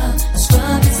scrub. A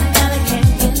scrub is a guy that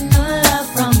can't get no love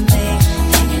from me.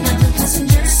 Hanging out the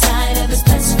passenger side of his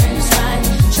best friend's ride,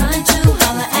 trying to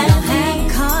holler at me. You don't have a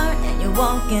car and you're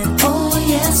walking. Oh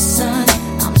yes, son,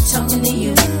 I'm talking to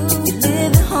you. If you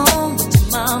live at home with your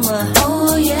mama.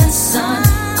 Oh yes, son,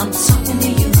 I'm talking to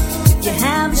you. If you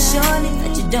have a shorty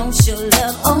that you don't show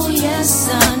love. Oh yes,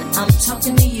 son, I'm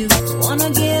talking to you. Wanna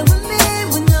get with me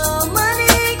with no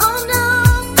money? Oh no,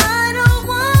 I don't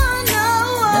want no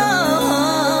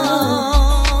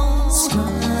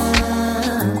scrub.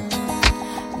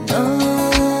 No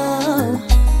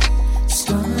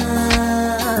scrub.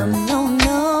 No,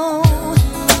 no.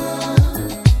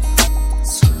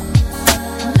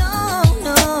 No,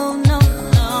 no, no,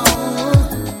 no.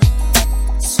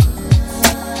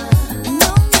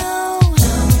 No, no.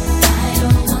 I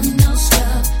don't want no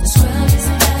scrub. A scrub is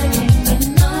a guy that can't get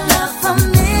no love from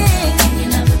me.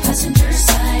 Hanging out the passenger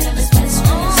side of his best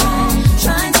friend's ride,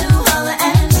 trying to holler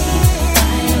at me.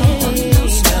 I don't want no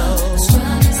scrub. A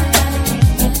scrub is a guy that can't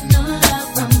get no love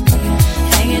from me.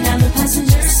 Hanging out the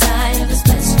passenger side of his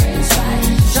best friend's ride,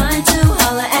 trying to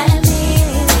holler at me.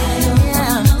 I don't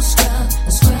want no scrub.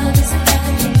 A scrub is a guy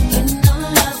that can't get no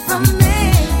love from me.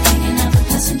 Hanging out the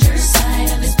passenger side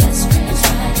of his best friend's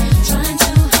ride, trying to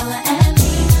holler at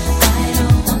me. I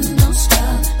don't want no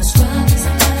scrub. A scrub is a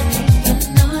guy that can't get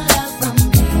no love from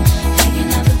me.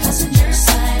 Hanging out the passenger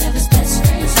side of his best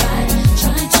friend's ride,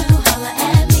 trying to holler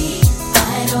at me.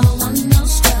 I don't want no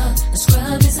scrub. A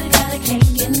scrub is a guy that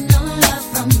can't get no love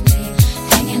from me.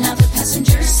 Hanging out the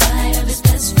passenger side of his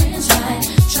best friend's ride,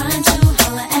 trying to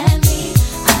holler at me.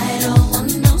 I don't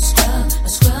want no scrub. A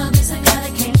scrub is a guy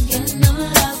that can't get no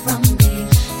love from me.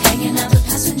 Hanging out the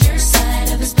passenger side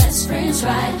of his best friend's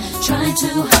ride, trying to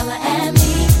holler at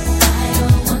me. I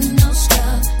don't want no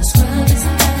scrub. A scrub is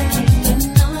a guy that can't get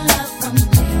no love from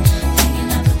me.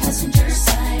 Hanging out the passenger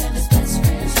side of his best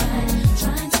friend's ride,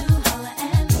 trying to holler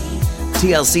at me.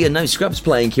 TLC and No Scrubs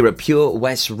playing here at Pure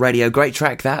West Radio. Great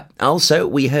track that. Also,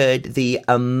 we heard the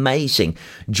amazing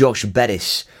Josh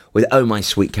Bettis with Oh My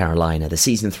Sweet Carolina, the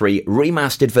Season 3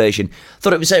 remastered version.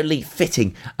 Thought it was only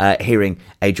fitting hearing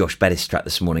a Josh Bettis track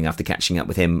this morning after catching up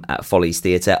with him at Follies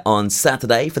Theatre on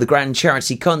Saturday for the grand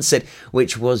charity concert,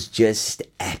 which was just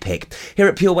epic. Here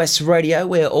at Pure West Radio,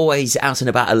 we're always out and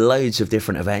about at loads of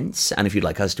different events, and if you'd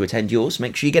like us to attend yours,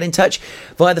 make sure you get in touch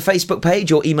via the Facebook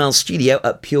page or email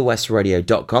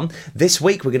studio@purewestradio.com. This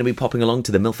week, we're going to be popping along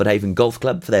to the Milford Haven Golf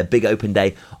Club for their big open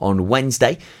day on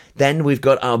Wednesday. Then we've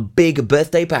got our big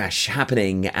birthday bash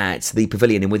happening at the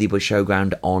Pavilion in Withybush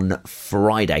Showground on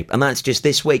Friday. And that's just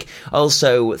this week.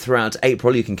 Also, throughout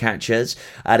April, you can catch us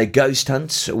at a ghost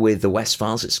hunt with the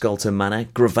Westphiles at Scolton Manor,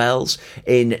 Gravel's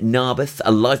in Narberth,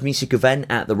 a live music event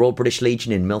at the Royal British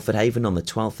Legion in Milford Haven on the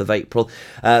 12th of April.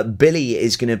 Billy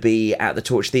is going to be at the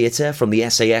Torch Theatre from the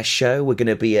SAS show. We're going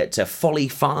to be at Folly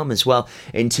Farm as well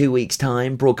in 2 weeks'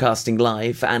 time, broadcasting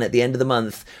live. And at the end of the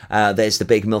month, there's the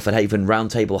big Milford Haven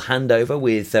Roundtable handover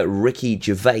with Ricky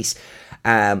Gervais.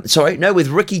 With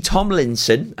Ricky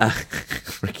Tomlinson.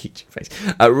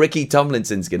 Ricky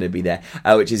Tomlinson's going to be there,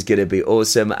 which is going to be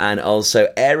awesome. And also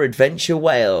Air Adventure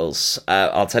Wales.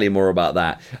 I'll tell you more about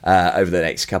that over the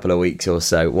next couple of weeks or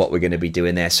so, what we're going to be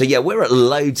doing there. So yeah, we're at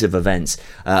loads of events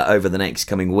over the next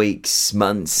coming weeks,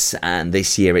 months, and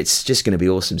this year. It's just going to be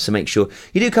awesome. So make sure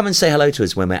you do come and say hello to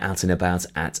us when we're out and about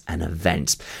at an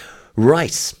event.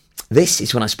 Right. This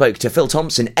is when I spoke to Phil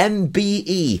Thompson,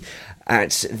 MBE.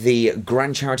 at the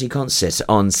Grand Charity Concert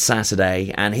on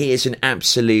Saturday, and he is an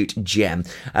absolute gem.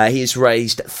 He has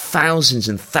raised thousands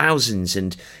and thousands,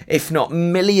 and if not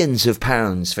millions of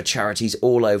pounds for charities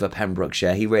all over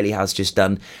Pembrokeshire. He really has just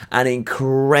done an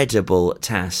incredible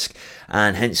task,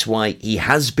 and hence why he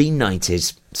has been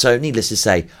knighted. So needless to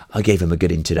say, I gave him a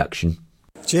good introduction.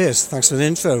 Cheers, thanks for the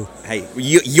intro. Hey,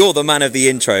 you're the man of the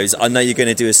intros. I know you're going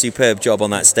to do a superb job on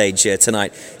that stage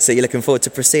tonight. So you're looking forward to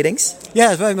proceedings?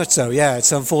 Yeah, very much so. Yeah,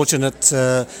 it's unfortunate,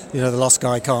 the lost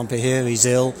guy can't be here. He's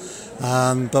ill,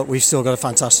 but we've still got a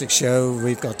fantastic show.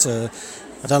 We've got, I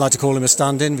don't like to call him a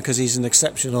stand-in because he's an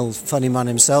exceptional, funny man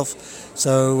himself.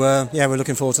 So we're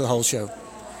looking forward to the whole show.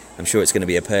 I'm sure it's going to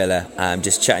be a pearler.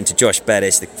 Just chatting to Josh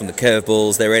Bettis from the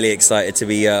Curveballs. They're really excited to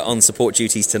be on support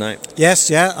duties tonight. Yes,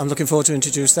 yeah, I'm looking forward to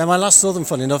introduce them. I last saw them,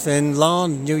 funny enough, in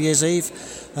Larne, New Year's Eve.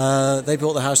 They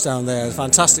brought the house down there. A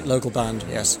fantastic local band,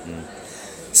 yes.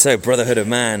 So Brotherhood of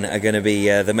Man are going to be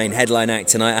the main headline act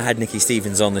tonight. I had Nikki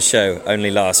Stevens on the show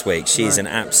only last week. She's an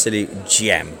absolute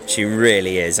gem. She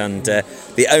really is. And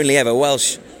the only ever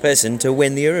Welsh person to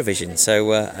win the Eurovision,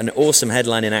 so an awesome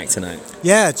headlining act tonight.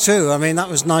 Yeah, true. I mean, that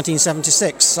was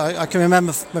 1976. I can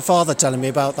remember my father telling me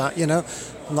about that,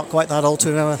 I'm not quite that old to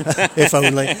remember, if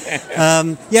only.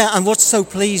 And what's so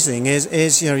pleasing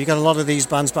is you got a lot of these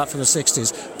bands back from the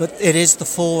 60s, but it is the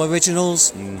four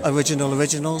originals,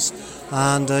 originals.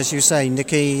 And as you say,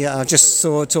 Nikki, I just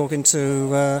saw her talking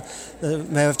to the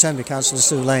Mayor of Tenby, Councillor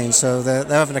Sue Lane, so they're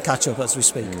having a catch-up as we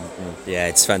speak. Yeah,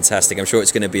 it's fantastic. I'm sure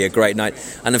it's going to be a great night.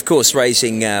 And of course,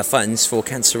 raising funds for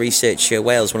Cancer Research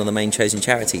Wales, one of the main chosen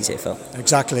charities here, Phil.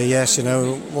 Exactly, yes.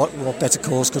 What better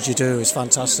cause could you do? It's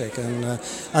fantastic.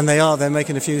 And they're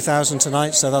making a few thousand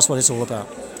tonight, so that's what it's all about.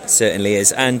 Certainly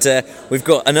is. And we've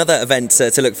got another event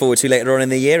to look forward to later on in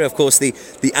the year, of course, the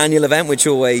annual event, which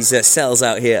always sells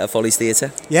out here at Follies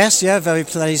Theatre. Yes, very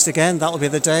pleased again. That'll be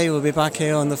the day. We'll be back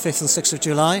here on the 5th and 6th of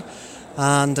July.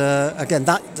 And again,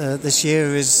 that this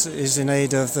year is in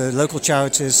aid of the local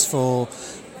charities for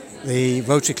the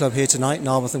Rotary Club here tonight,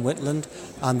 Narberth and Whitland,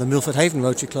 and the Milford Haven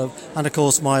Rotary Club, and of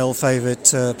course my old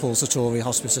favourite Paul Sartori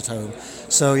Hospice at Home.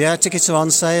 So tickets are on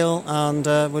sale, and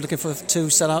we're looking for 2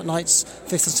 sell-out nights,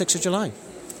 5th and 6th of July.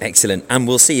 Excellent. And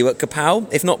we'll see you at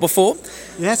Kapow, if not before.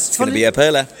 Yes, it's going to be a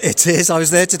pearler. It is. I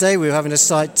was there today. We were having a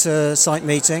site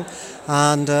meeting,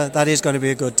 and that is going to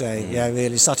be a good day. Yeah,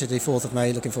 really. Saturday, 4th of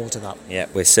May. Looking forward to that. Yeah,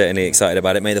 we're certainly excited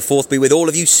about it. May the 4th be with all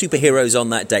of you superheroes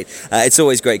on that date. It's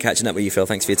always great catching up with you, Phil.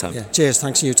 Thanks for your time. Yeah, cheers.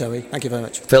 Thanks to you, Toby. Thank you very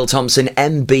much. Phil Thompson,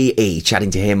 MBE,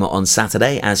 chatting to him on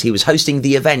Saturday as he was hosting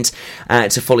the event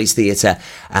at Follies Theatre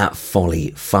at Folly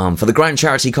Farm for the Grand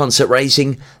Charity Concert,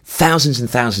 raising thousands and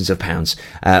thousands of pounds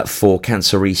for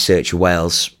Cancer Research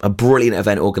Wales. A brilliant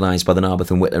event organised by the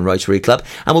Narberth and Whitland Rotary Club.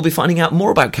 And we'll be finding out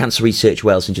more about Cancer Research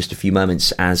Wales in just a few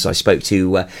moments as I spoke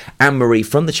to Anne-Marie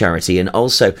from the charity, and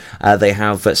also they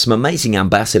have some amazing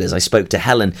ambassadors. I spoke to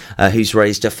Helen, who's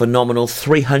raised a phenomenal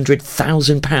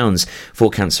 £300,000 for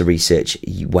Cancer Research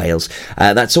Wales.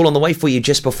 That's all on the way for you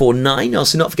just before 9.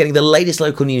 Also not forgetting the latest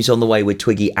local news on the way with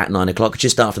Twiggy at 9 o'clock.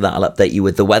 Just after that I'll update you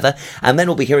with the weather, and then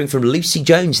we'll be hearing from Lucy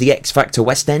Jones, the X Factor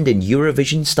West End and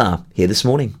Eurovision star, here this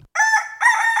morning.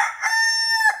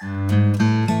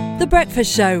 The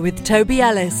Breakfast Show with Toby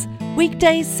Ellis.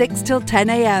 Weekdays 6 till 10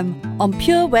 a.m. on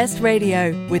Pure West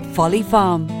Radio with Folly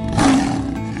Farm.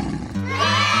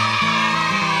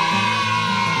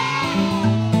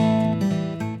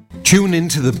 Tune in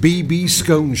to the BB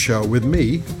Scone Show with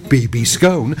me, BB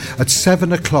Scone, at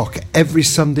 7 o'clock every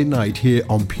Sunday night here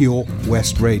on Pure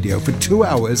West Radio for 2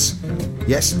 hours.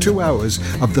 Yes, 2 hours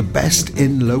of the best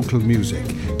in local music,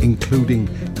 including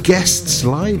guests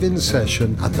live in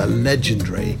session and the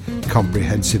legendary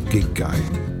Comprehensive Gig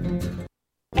Guide.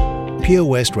 Pure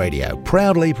West Radio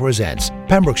proudly presents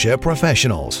Pembrokeshire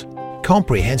Professionals.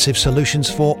 Comprehensive solutions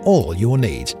for all your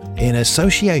needs in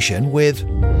association with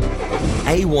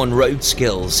A1 Road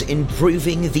Skills,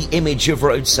 improving the image of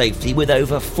road safety with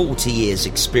over 40 years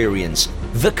experience.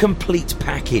 The complete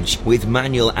package with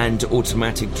manual and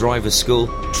automatic driver school,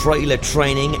 trailer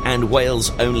training and Wales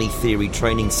only theory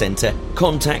training centre.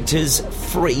 Contact us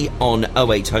free on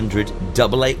 0800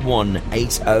 881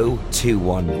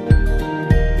 8021.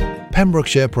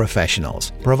 Pembrokeshire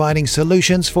Professionals, providing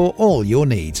solutions for all your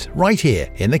needs right here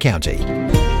in the county.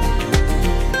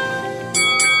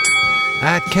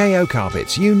 At KO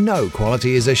Carpets, you know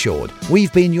quality is assured.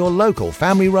 We've been your local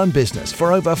family-run business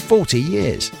for over 40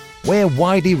 years. We're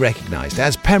widely recognised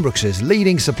as Pembrokeshire's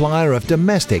leading supplier of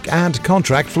domestic and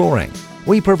contract flooring.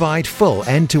 We provide full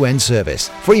end-to-end service,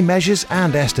 free measures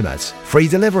and estimates, free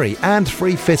delivery and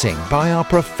free fitting by our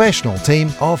professional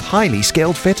team of highly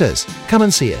skilled fitters. Come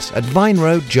and see us at Vine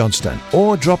Road, Johnston,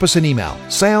 or drop us an email,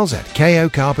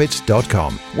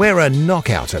 sales@kocarpets.com. We're a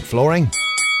knockout at flooring.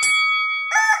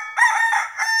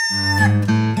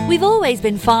 We've always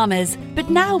been farmers, but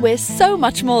now we're so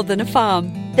much more than a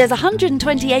farm. There's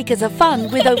 120 acres of fun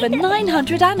with over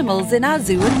 900 animals in our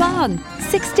zoo and barn.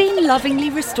 16 lovingly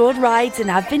restored rides in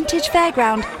our vintage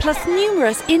fairground, plus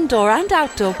numerous indoor and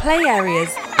outdoor play areas.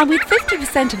 And with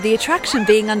 50% of the attraction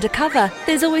being undercover,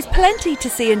 there's always plenty to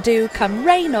see and do come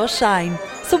rain or shine.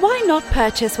 So why not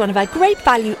purchase one of our great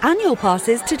value annual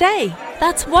passes today?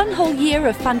 That's one whole year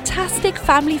of fantastic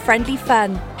family-friendly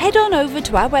fun. Head on over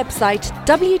to our website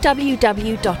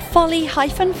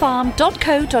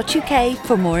www.folly-farm.co.uk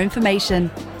for more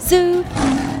information. Zoo,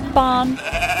 barn,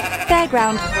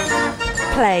 fairground,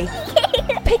 play.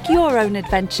 Pick your own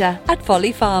adventure at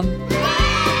Folly Farm.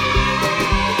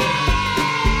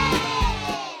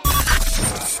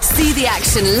 See the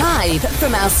action live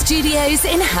from our studios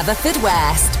in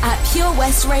Haverfordwest at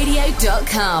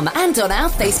purewestradio.com and on our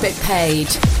Facebook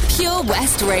page, Pure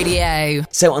West Radio.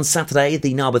 So on Saturday,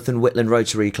 the Narberth and Whitland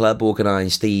Rotary Club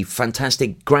organised the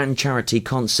fantastic grand charity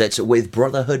concert with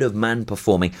Brotherhood of Man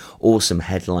performing. Awesome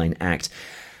headline act.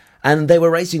 And they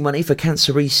were raising money for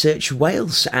Cancer Research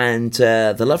Wales, and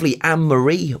the lovely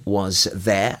Anne-Marie was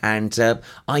there, and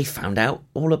I found out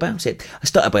all about it. I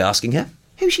started by asking her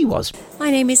who she was. My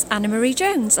name is Anna-Marie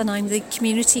Jones and I'm the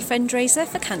community fundraiser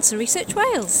for Cancer Research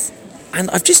Wales.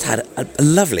 And I've just had a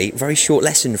lovely, very short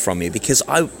lesson from you, because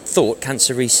I thought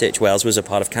Cancer Research Wales was a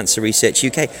part of Cancer Research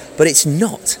UK, but it's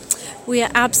not. We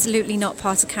are absolutely not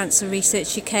part of Cancer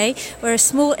Research UK. We're a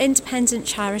small independent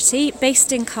charity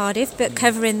based in Cardiff but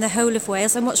covering the whole of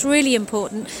Wales, and what's really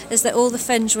important is that all the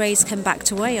funds raised come back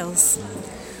to Wales.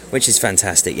 Which is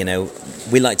fantastic, you know.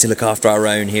 We like to look after our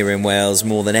own here in Wales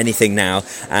more than anything now,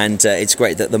 and it's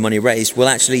great that the money raised will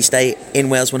actually stay in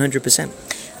Wales 100%.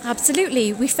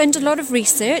 Absolutely. We fund a lot of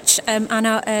research, and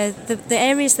the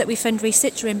areas that we fund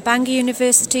research are in Bangor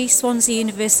University, Swansea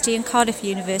University and Cardiff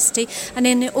University, and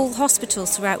in all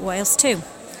hospitals throughout Wales too.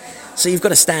 So you've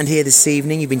got a stand here this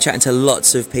evening. You've been chatting to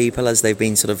lots of people as they've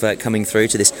been sort of coming through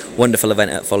to this wonderful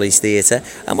event at Follies Theatre.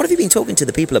 And what have you been talking to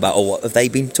the people about, or what have they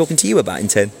been talking to you about in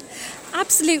turn?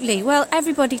 Absolutely. Well,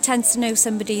 everybody tends to know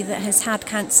somebody that has had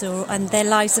cancer and their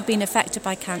lives have been affected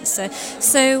by cancer.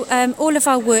 So all of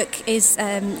our work is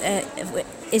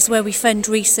where we fund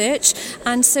research,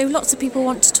 and so lots of people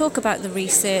want to talk about the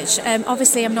research.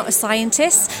 Obviously, I'm not a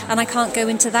scientist and I can't go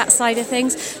into that side of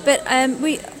things, but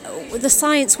the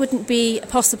science wouldn't be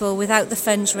possible without the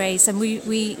funds raised, and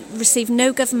we receive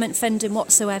no government funding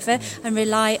whatsoever and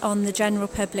rely on the general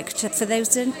public for their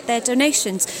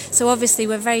donations. So obviously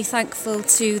we're very thankful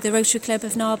to the Rotary Club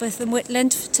of Narberth and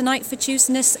Whitland tonight for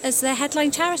choosing us as their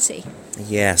headline charity.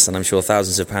 Yes, and I'm sure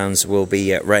thousands of pounds will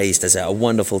be raised. There's a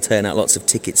wonderful turnout, lots of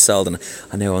tickets sold, and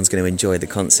I know everyone's going to enjoy the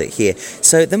concert here.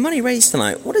 So the money raised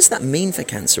tonight, what does that mean for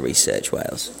Cancer Research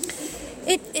Wales?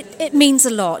 It means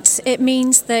a lot. It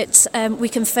means that we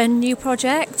can fund new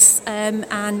projects and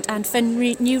fund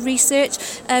new research.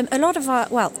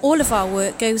 All of our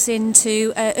work goes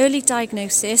into early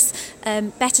diagnosis,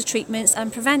 better treatments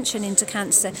and prevention into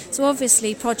cancer. So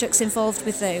obviously projects involved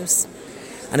with those.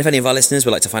 And if any of our listeners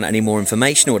would like to find out any more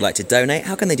information or would like to donate,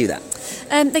 how can they do that?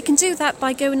 They can do that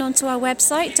by going onto our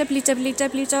website,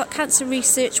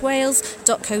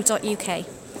 www.cancerresearchwales.co.uk.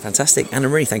 Fantastic.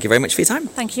 Anna-Marie, thank you very much for your time.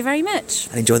 Thank you very much.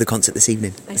 And enjoy the concert this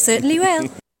evening. I certainly will.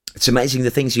 It's amazing the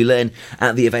things you learn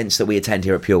at the events that we attend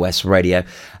here at Pure West Radio.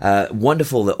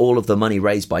 Wonderful that all of the money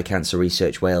raised by Cancer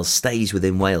Research Wales stays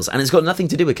within Wales. And it's got nothing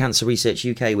to do with Cancer Research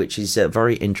UK, which is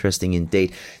very interesting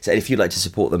indeed. So if you'd like to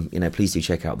support them, please do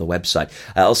check out the website.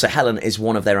 Also, Helen is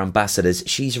one of their ambassadors.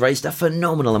 She's raised a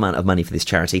phenomenal amount of money for this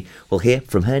charity. We'll hear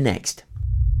from her next.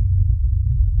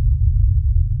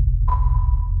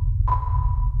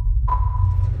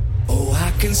 Oh,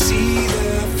 I can see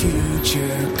the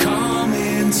future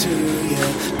coming to you,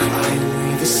 crying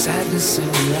away the sadness in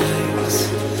your eyes.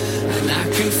 And I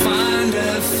can find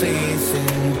a faith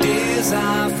in days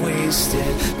I've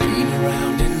wasted, been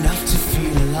around enough to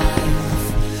feel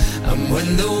alive. And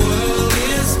when the world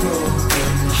is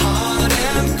broken, hard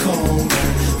and cold,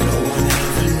 no one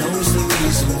ever knows the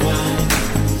reason why.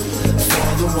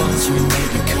 For the ones we may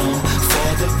become,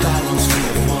 for the battles we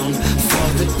have won, for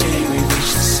the day we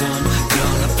reach the sun,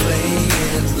 gonna play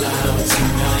it loud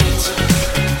tonight.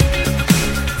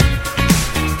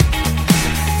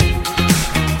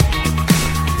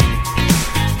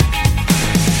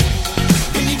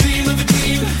 When you dream of a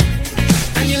dream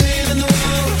and you live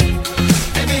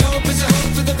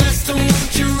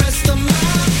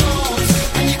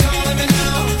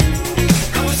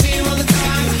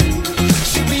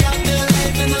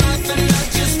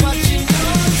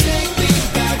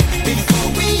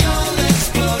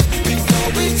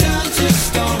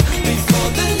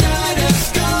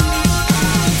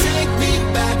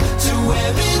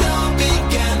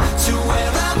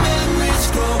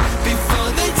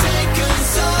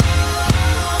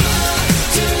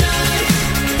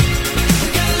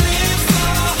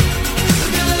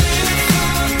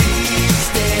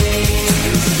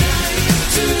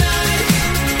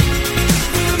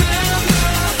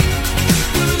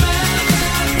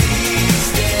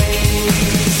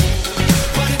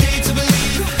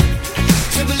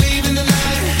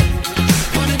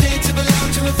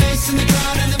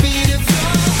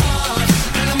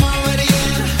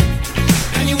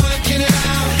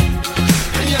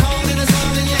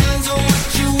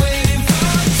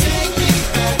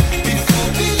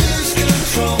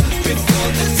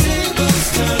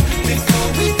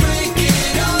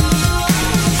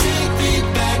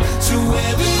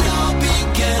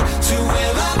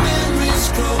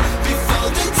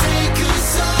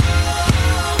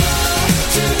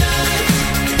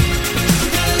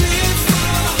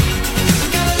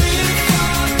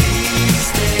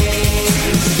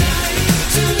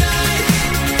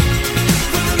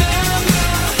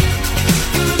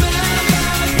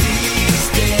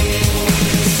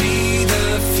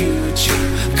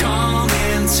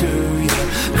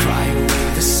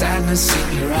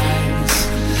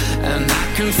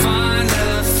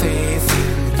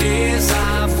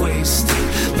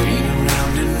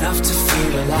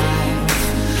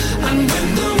And when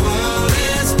the world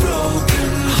is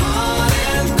broken, hard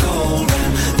and cold,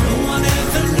 and no one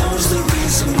ever knows the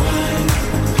reason why.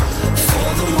 For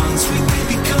the ones we may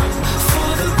become,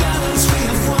 for the battles we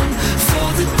have won, for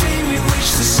the day we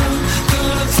reach the sun,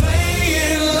 gonna play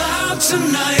it loud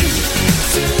tonight.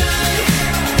 Tonight,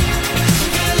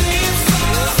 gotta live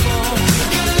for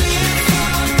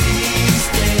these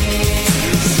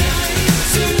days.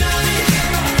 Tonight,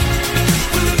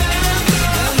 remember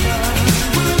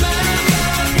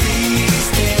these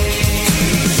days.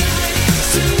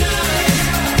 Tonight,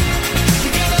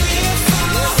 gotta live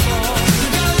for these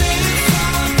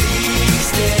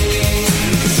days.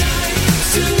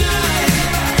 Tonight,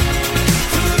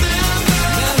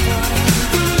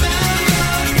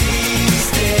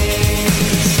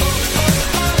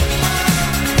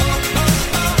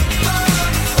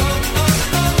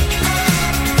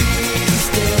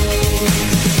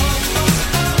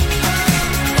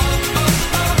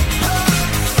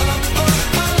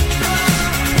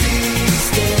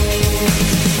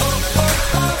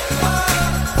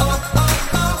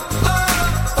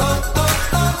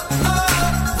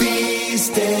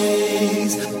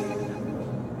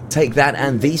 Take that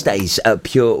and these days at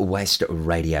Pure West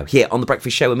Radio. Here on The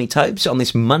Breakfast Show with me, Tobes, on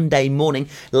this Monday morning.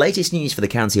 Latest news for the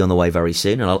county on the way very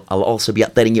soon, and I'll also be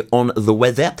updating you on the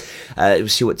weather. We'll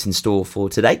see what's in store for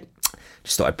today.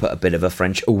 Just thought I'd put a bit of a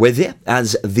French weather,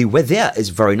 as the weather is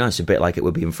very nice, a bit like it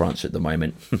would be in France at the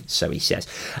moment, so he says.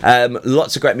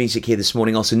 Lots of great music here this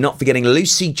morning. Also, not forgetting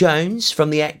Lucy Jones from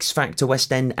the X Factor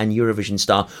West End and Eurovision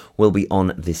star will be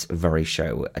on this very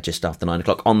show just after 9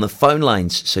 o'clock on the phone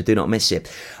lines, so do not miss it.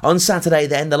 On Saturday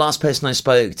then, the last person I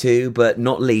spoke to, but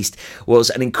not least,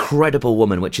 was an incredible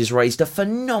woman which has raised a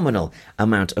phenomenal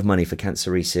amount of money for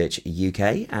Cancer Research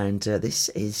UK, and this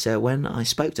is when I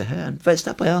spoke to her. And first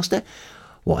up, I asked her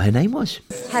what her name was.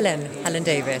 Helen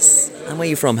Davis. And where are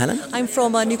you from, Helen? I'm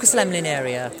from Newcastle Emlyn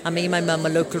area, and me and my mum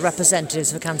are local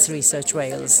representatives for Cancer Research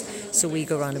Wales, so we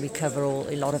go around and we cover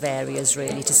a lot of areas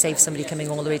really to save somebody coming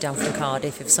all the way down from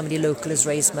Cardiff. If somebody local has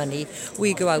raised money,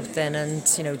 we go out then and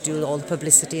do all the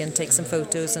publicity and take some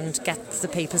photos and get the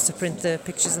papers to print the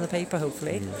pictures in the paper,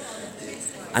 hopefully.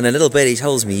 And a little bit, he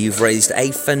tells me you've raised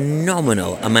a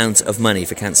phenomenal amount of money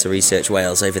for Cancer Research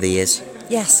Wales over the years.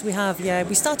 Yes, we have, yeah.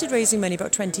 We started raising money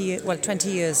about 20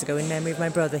 years ago in memory of my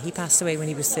brother. He passed away when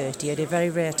he was 30. He had a very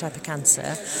rare type of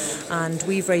cancer. And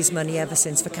we've raised money ever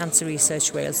since for Cancer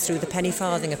Research Wales through the penny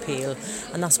farthing appeal.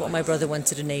 And that's what my brother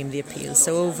wanted to name the appeal.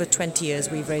 So over 20 years,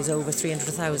 we've raised over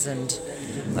 300,000.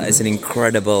 That is an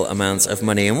incredible amount of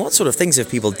money. And what sort of things have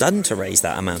people done to raise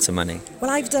that amount of money?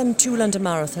 Well, I've done 2 London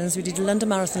marathons. We did a London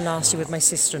marathon last year with my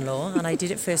sister-in-law, and I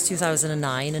did it first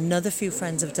 2009. Another few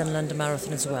friends have done a London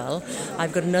marathon as well.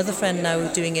 I've got another friend now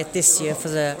doing it this year for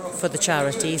the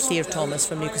charity, Theo Thomas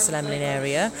from Newcastle Emlyn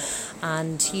area,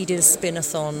 and he did a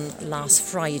spin-a-thon last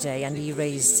Friday, and he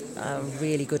raised a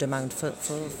really good amount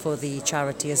for the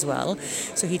charity as well.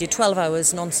 So he did 12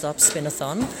 hours non-stop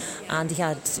spin-a-thon, and he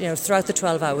had, throughout the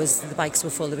 12 hours, the bikes were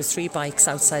full. There was 3 bikes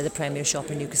outside the Premier shop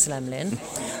in Newcastle Emlyn,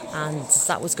 and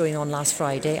that was going on last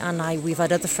Friday. And we've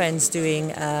had other friends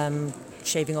doing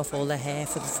shaving off all their hair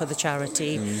for the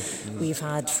charity. We've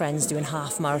had friends doing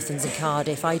half marathons in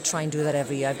Cardiff. I try and do that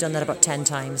every year. I've done that about 10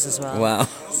 times as well. Wow.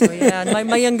 So yeah, and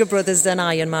my younger brother's done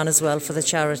Ironman as well for the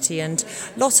charity, and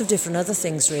lots of different other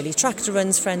things really. Tractor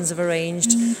runs friends have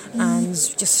arranged, and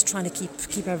just trying to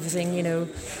keep everything,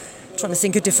 trying to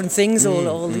think of different things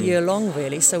all the year long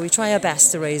really. So we try our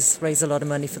best to raise a lot of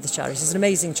money for the charity. It's an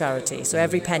amazing charity, so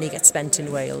every penny gets spent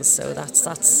in Wales, so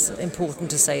that's important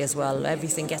to say as well.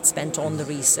 Everything gets spent on the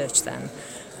research then,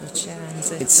 which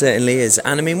it certainly is.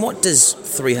 And I mean, what does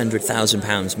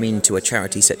 £300,000 mean to a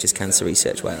charity such as Cancer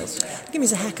Research Wales? It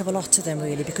means a heck of a lot to them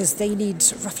really, because they need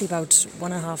roughly about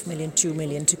 1.5 million, 2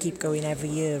 million to keep going every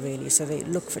year really. So they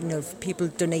look for, people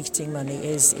donating money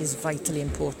is vitally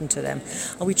important to them,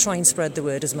 and we try and spread the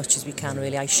word as much as we can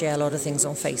really. I share a lot of things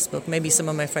on Facebook. Maybe some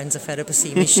of my friends are fed up of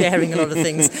seeing me sharing a lot of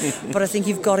things, but I think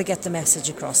you've got to get the message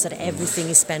across that everything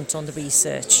is spent on the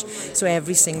research, so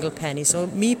every single penny. So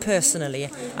me personally,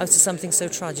 out of something so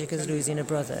tragic as losing a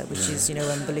brother, which is,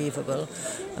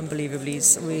 unbelievably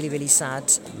really, really sad,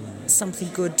 something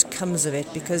good comes of it,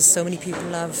 because so many people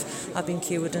have been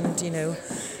cured, and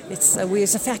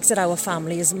it's affected our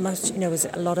family as much, as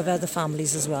a lot of other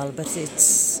families as well. But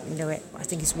it's, I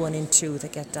think it's 1 in 2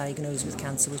 that get diagnosed with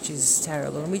cancer, which is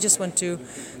terrible, and we just want to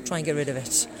try and get rid of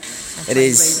it. And try and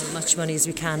raise as much money as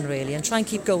we can really, and try and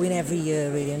keep going every year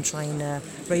really, and try and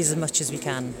raise as much as we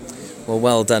can. Well,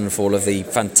 well done for all of the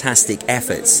fantastic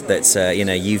efforts that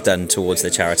you've done towards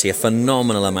the charity. A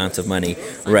phenomenal amount of money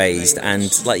raised,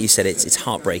 and like you said, it's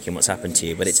heartbreaking what's happened to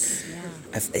you, but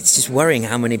it's just worrying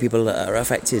how many people are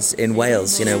affected in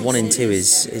Wales. 1 in 2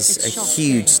 is a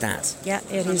huge stat. Yeah,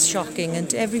 it is shocking,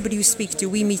 and everybody you speak to,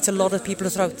 we meet a lot of people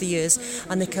throughout the years,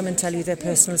 and they come and tell you their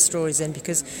personal stories in,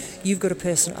 because I've got a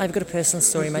personal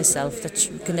story myself that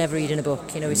you can never read in a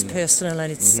book. It's personal,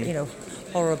 and it's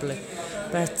horribly.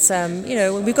 But,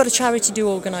 we've got a charity to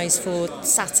organise for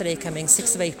Saturday coming,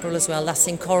 6th of April as well. That's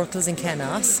in Coracles in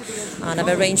Kennas. And I've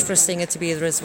arranged for a singer to be there as well.